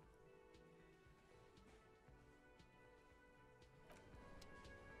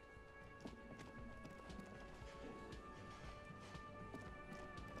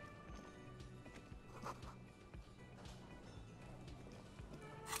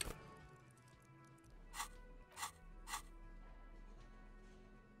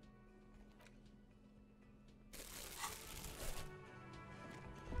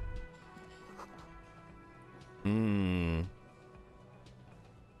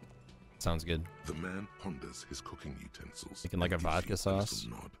 Sounds good. The man ponders his cooking utensils. Making like a vodka sauce.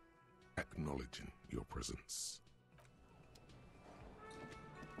 Nod, acknowledging your presence.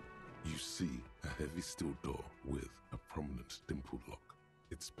 You see a heavy steel door with a prominent dimple lock.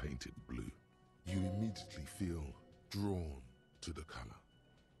 It's painted blue. You immediately feel drawn to the color.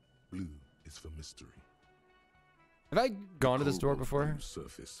 Blue is for mystery. Have I gone to this door Cobalt before? blue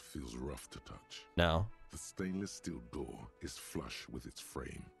surface feels rough to touch. No. The stainless steel door is flush with its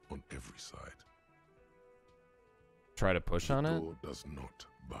frame on every side. Try to push on The it? door does not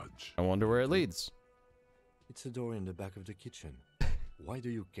budge. I wonder where it leads. It's a door in the back of the kitchen. Why do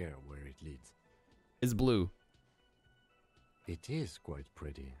you care where it leads? It's blue. It is quite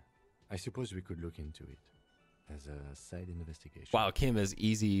pretty. I suppose we could look into it as a side investigation. Wow, Kim is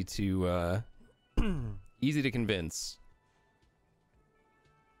easy to easy to convince.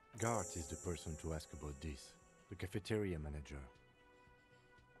 Gart is the person to ask about this. The cafeteria manager.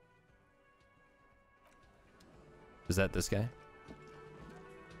 Is that this guy?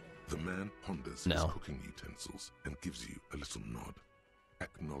 The man ponders No. his cooking utensils and gives you a little nod,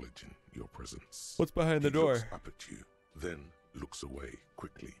 acknowledging your presence. What's behind the He door? looks up at you, then looks away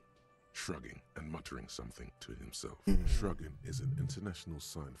quickly, shrugging and muttering something to himself. Shrugging is an international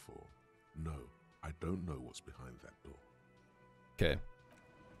sign for, no, I don't know what's behind that door. Okay.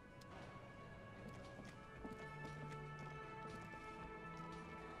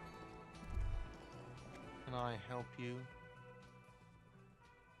 Can I help you?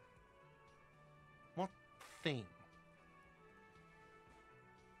 What thing?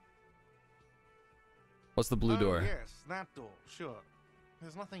 What's the blue door? Yes, that door, sure.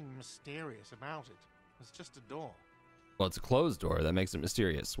 There's nothing mysterious about it. It's just a door. Well, it's a closed door. That makes it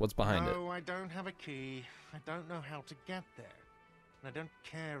mysterious. What's behind it? No, I don't have a key. I don't know how to get there. And I don't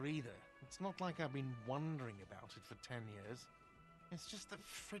care either. It's not like I've been wondering about it for 10 years. It's just a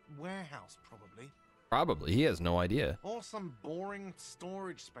frit warehouse, probably. Probably. He has no idea. Or some boring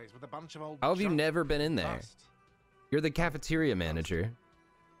storage space with a bunch of old How have you junk never been in and there? dust. You're the cafeteria manager.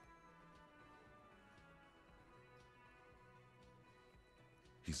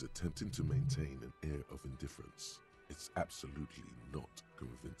 He's attempting to maintain an air of indifference. It's absolutely not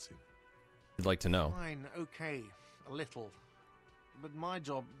convincing. I'd like to know. Fine, okay, a little. But my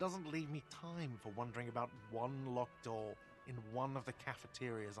job doesn't leave me time for wondering about one locked door in one of the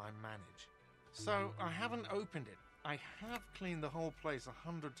cafeterias I manage. So I haven't opened it. I have cleaned the whole place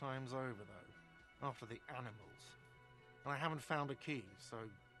 100 times over, though, after the animals. And I haven't found a key, so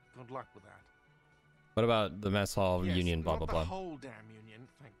good luck with that. What about the mess hall Yes, union, blah, not blah, the blah? whole damn union,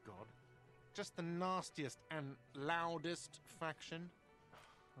 thank God. Just the nastiest and loudest faction.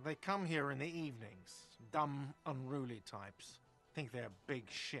 They come here in the evenings. Dumb, unruly types. Think they're big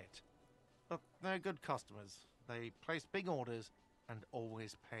shit. But they're good customers. They place big orders and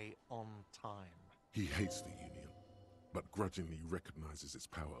always pay on time. He hates the Union, but grudgingly recognizes its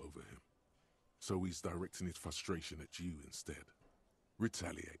power over him. So he's directing his frustration at you instead.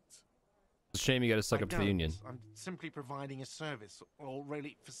 Retaliate. It's a shame you gotta suck I up to the don't. union. I'm simply providing a service, or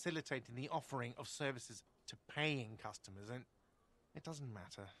really facilitating the offering of services to paying customers, and it doesn't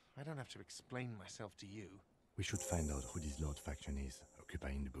matter. I don't have to explain myself to you. We should find out who this Lord faction is,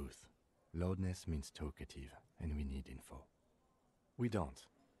 occupying the booth. Loudness means talkative, and we need info. We don't.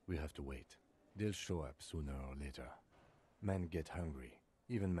 We have to wait. They'll show up sooner or later. Men get hungry,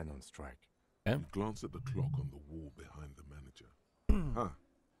 even men on strike. Yeah. You glance at the clock on the wall behind the manager. Huh.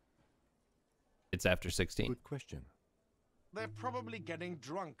 It's after 16. Good question. They're probably getting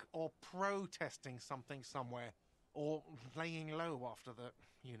drunk or protesting something somewhere. Or laying low after the,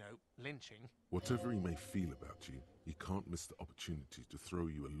 you know, lynching. Whatever he may feel about you, he can't miss the opportunity to throw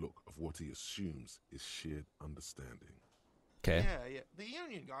you a look of what he assumes is shared understanding. Okay. Yeah. The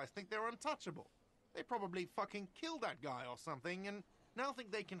Union guys think they're untouchable. They probably fucking killed that guy or something and now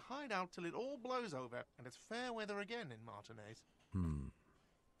think they can hide out till it all blows over and it's fair weather again in Martinez.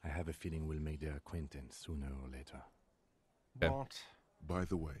 I have a feeling we'll make their acquaintance sooner or later. But... By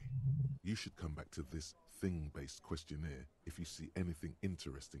the way, you should come back to this thing-based questionnaire if you see anything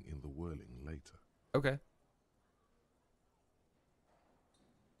interesting in the whirling later. Okay.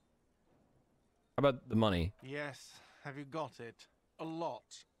 How about the money? Yes, have you got it? A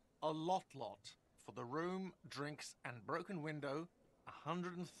lot. A lot. For the room, drinks, and broken window,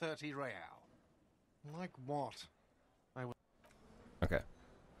 130 real. Like what? Okay.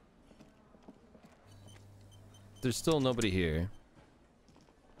 There's still nobody here.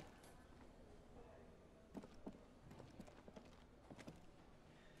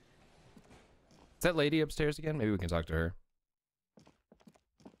 Is that lady upstairs again? Maybe we can talk to her.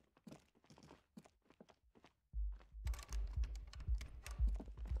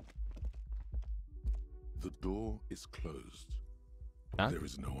 The door is closed. Huh? There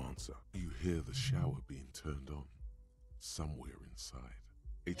is no answer. You hear the shower being turned on. Somewhere inside,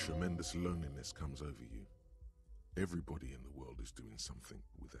 a tremendous loneliness comes over you. Everybody in the world is doing something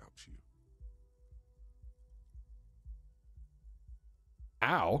without you.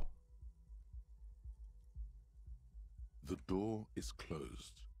 Ow. The door is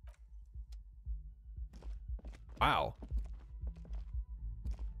closed. Wow.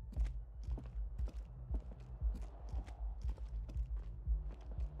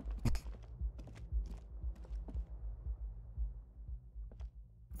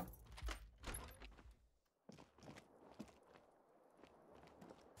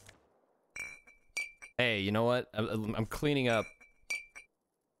 Hey, you know what? I'm cleaning up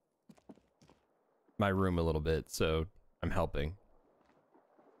my room a little bit, so I'm helping.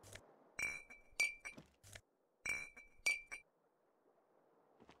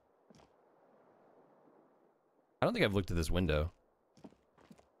 I don't think I've looked at this window.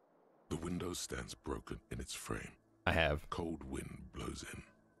 The window stands broken in its frame. I have. Cold wind blows in.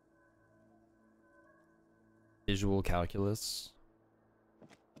 Visual calculus.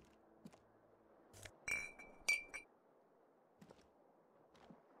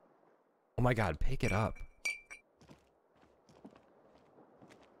 Oh my god, pick it up.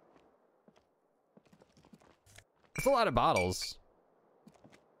 That's a lot of bottles.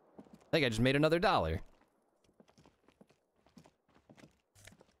 I think I just made another $1. Is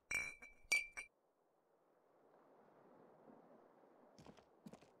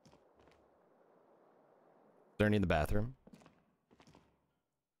there any in the bathroom?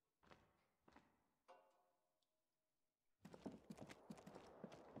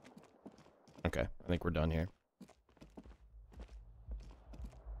 Okay, I think we're done here.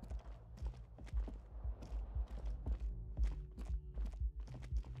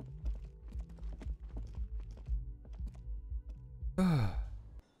 I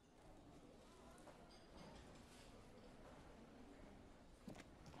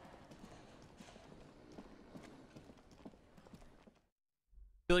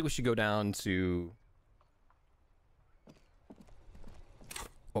feel like we should go down to...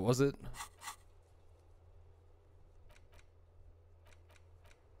 What was it?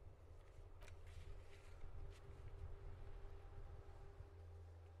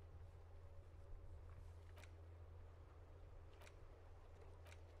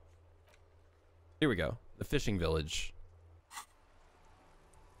 Here we go. The fishing village.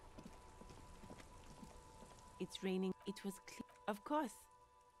 It's raining. It was clear. Of course.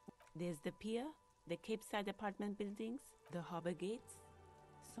 There's the pier, the Cape Side apartment buildings, the harbor gates,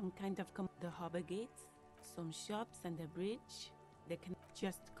 some kind of the harbor gates, some shops and a bridge, the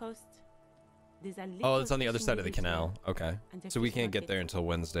just coast. There's a Oh, it's on the other side of the canal. Okay. So we can't get there until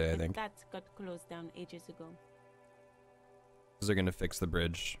Wednesday, I think. That got closed down ages ago. Because they're going to fix the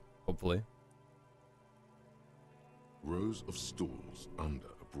bridge, hopefully. Rows of stalls under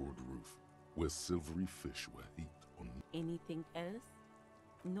a broad roof, where silvery fish were heaped on. Anything else?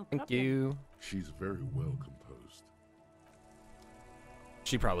 No Thank problem. you. She's very well composed.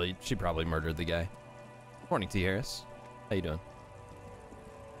 She probably murdered the guy. Morning, T. Harris. How you doing?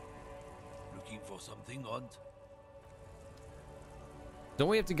 Looking for something odd? Don't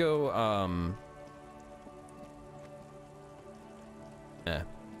we have to go,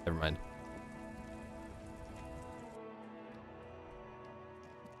 never mind.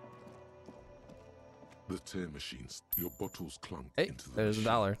 The tear machines. Your bottles clunk Hey, into the there's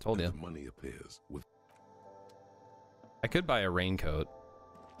machine, $1. Told and you. the money appears with. I could buy a raincoat.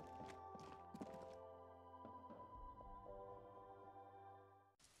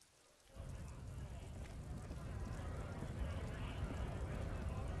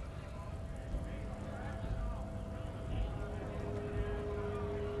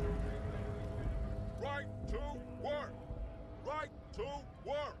 Right to work! Right to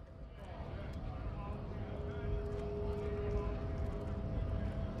work!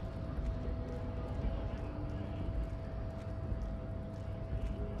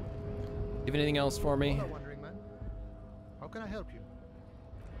 You have anything else for me? Hello, Wandering Man. How can I help you?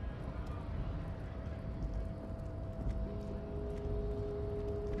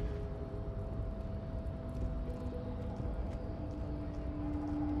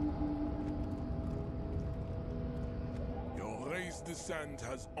 Your race descent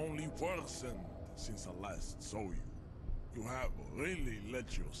has only worsened since I last saw you. You have really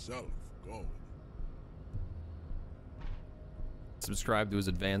let yourself go. Subscribe to his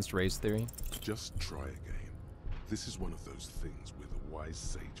advanced race theory. Just try again. This is one of those things where the wise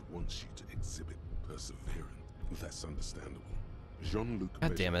sage wants you to exhibit perseverance. That's understandable. Jean-Luc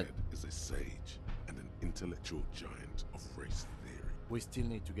God damn it. is a sage and an intellectual giant of race theory. We still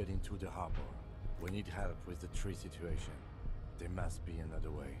need to get into the harbor. We need help with the tree situation. There must be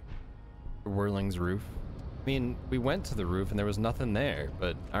another way. Whirling's roof. I mean, we went to the roof and there was nothing there,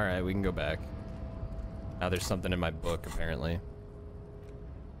 but alright, we can go back. Now there's something in my book, apparently.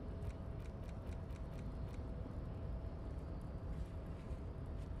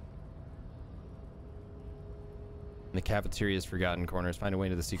 In the cafeteria's forgotten corners, find a way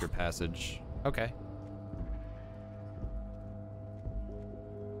into the secret passage. Okay.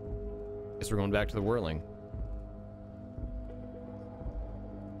 Guess we're going back to the Whirling.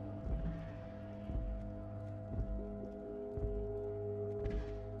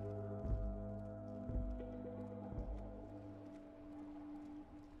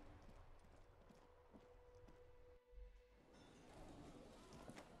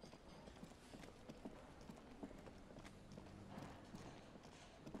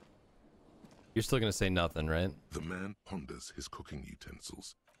 You're still gonna say nothing, right? The man ponders his cooking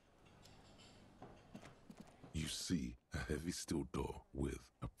utensils. You see a heavy steel door with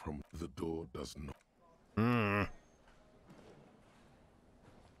a prom. The door does not.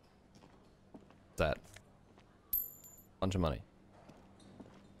 What's that? Bunch of money.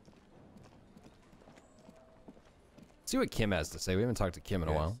 See what Kim has to say. We haven't talked to Kim in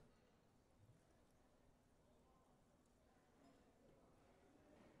a while.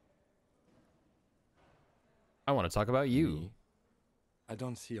 I want to talk about you. Me? I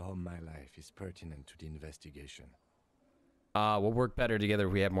don't see how my life is pertinent to the investigation. We'll work better together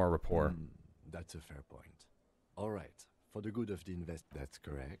if we have more rapport. That's a fair point. All right, for the good of the that's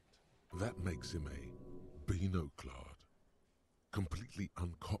correct. That makes him a binoclard. Completely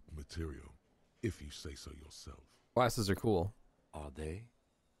uncopped material, if you say so yourself. Glasses are cool. Are they?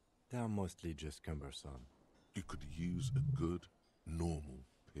 They are mostly just cumbersome. You could use a good, normal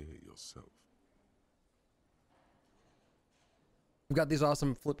pair yourself. We've got these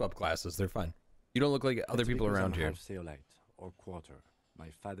awesome flip-up glasses. They're fine. You don't look like other That's people because around I'm here. half Seolite, or quarter. My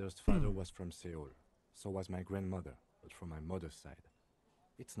father's father was from Seoul. So was my grandmother, but from my mother's side.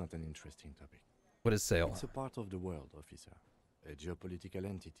 It's not an interesting topic. What is Seoul? It's a part of the world, officer. A geopolitical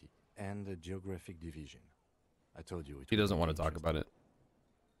entity and a geographic division. I told you it. He doesn't want to talk about it.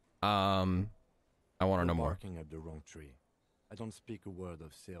 I want to know more. Barking up the wrong tree. I don't speak a word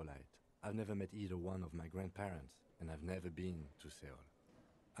of Seolite. I've never met either one of my grandparents, and I've never been to Seoul.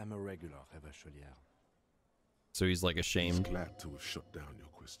 I'm a regular Revacholière. So he's like ashamed. He's glad to have shut down your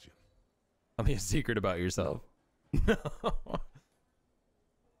question. Tell me a secret about yourself.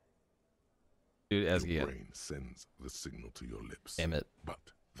 Dude, ask Your again. brain sends the signal to your lips. Damn it. But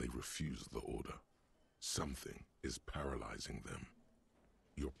they refuse the order. Something is paralyzing them.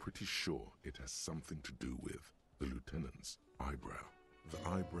 You're pretty sure it has something to do with the lieutenant's eyebrow. The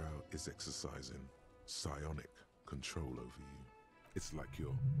eyebrow is exercising psionic control over you. It's like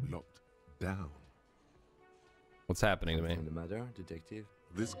you're locked down. What's happening to me? Something the matter, detective?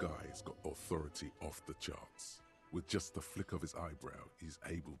 This guy's got authority off the charts. With just the flick of his eyebrow, he's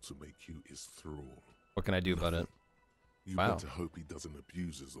able to make you his thrall. What can I do about it? You Wow. better hope he doesn't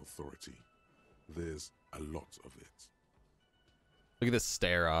abuse his authority. There's a lot of it. Look at this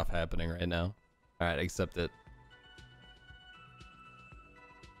stare off happening right now. Alright, accept it.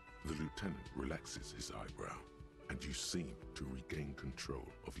 The lieutenant relaxes his eyebrow, and you seem to regain control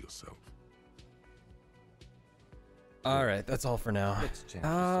of yourself. Alright, that's all for now. Let's change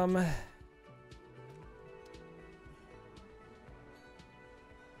the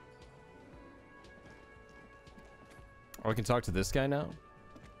Oh, I can talk to this guy now?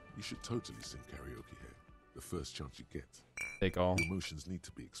 You should totally sing karaoke here. The first chance you get. Take all. Your emotions need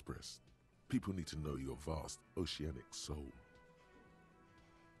to be expressed. People need to know your vast, oceanic soul.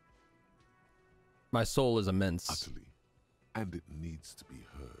 My soul is immense. Utterly. And it needs to be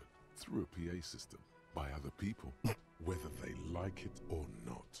heard through a PA system by other people, whether they like it or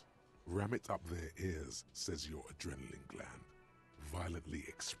not. Ram it up their ears, says your adrenaline gland. Violently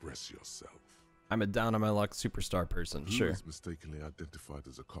express yourself. I'm a down on my luck superstar person, Who sure. is mistakenly identified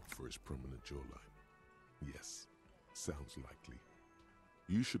as a cop for his prominent jawline? Yes, sounds likely.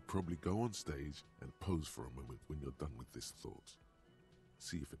 You should probably go on stage and pose for a moment when you're done with this thought.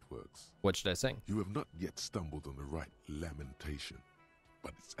 See if it works. What should I sing? You have not yet stumbled on the right lamentation,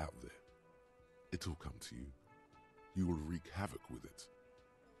 but it's out there. It'll come to you. You will wreak havoc with it.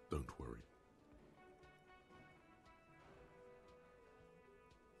 Don't worry.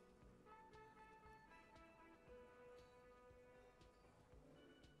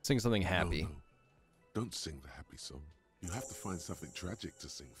 Sing something happy. No. Don't sing the happy song. You have to find something tragic to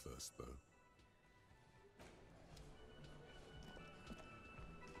sing first, though.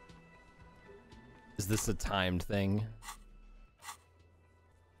 Is this a timed thing?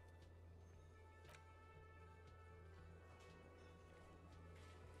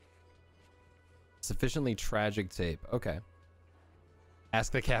 Sufficiently tragic tape. Okay.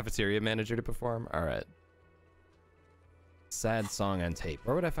 Ask the cafeteria manager to perform. All right. Sad song on tape.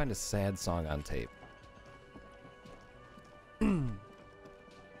 Where would I find a sad song on tape?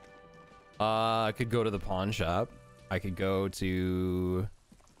 I could go to the pawn shop. I could go to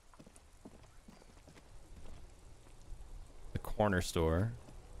the corner store.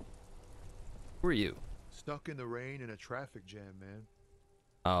 Who are you? Stuck in the rain in a traffic jam, man.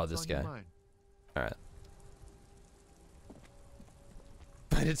 Oh, What's this on your guy. mind? All right.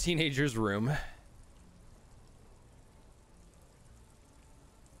 Find a teenager's room.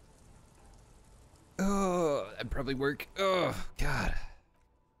 Oh, that'd probably work. Oh, God.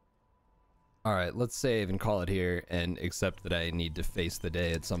 All right, let's save and call it here and accept that I need to face the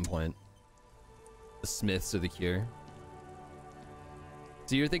day at some point. The Smiths or the Cure.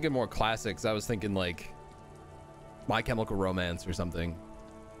 So you're thinking more classics. I was thinking like My Chemical Romance or something.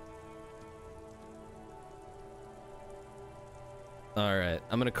 All right,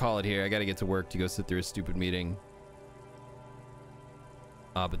 I'm gonna call it here. I gotta get to work to go sit through a stupid meeting.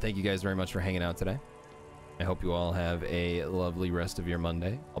 But thank you guys very much for hanging out today. I hope you all have a lovely rest of your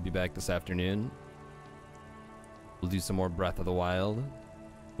Monday. I'll be back this afternoon. We'll do some more Breath of the Wild.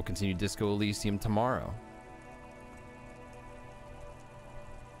 We'll continue Disco Elysium tomorrow.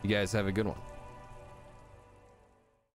 You guys have a good one.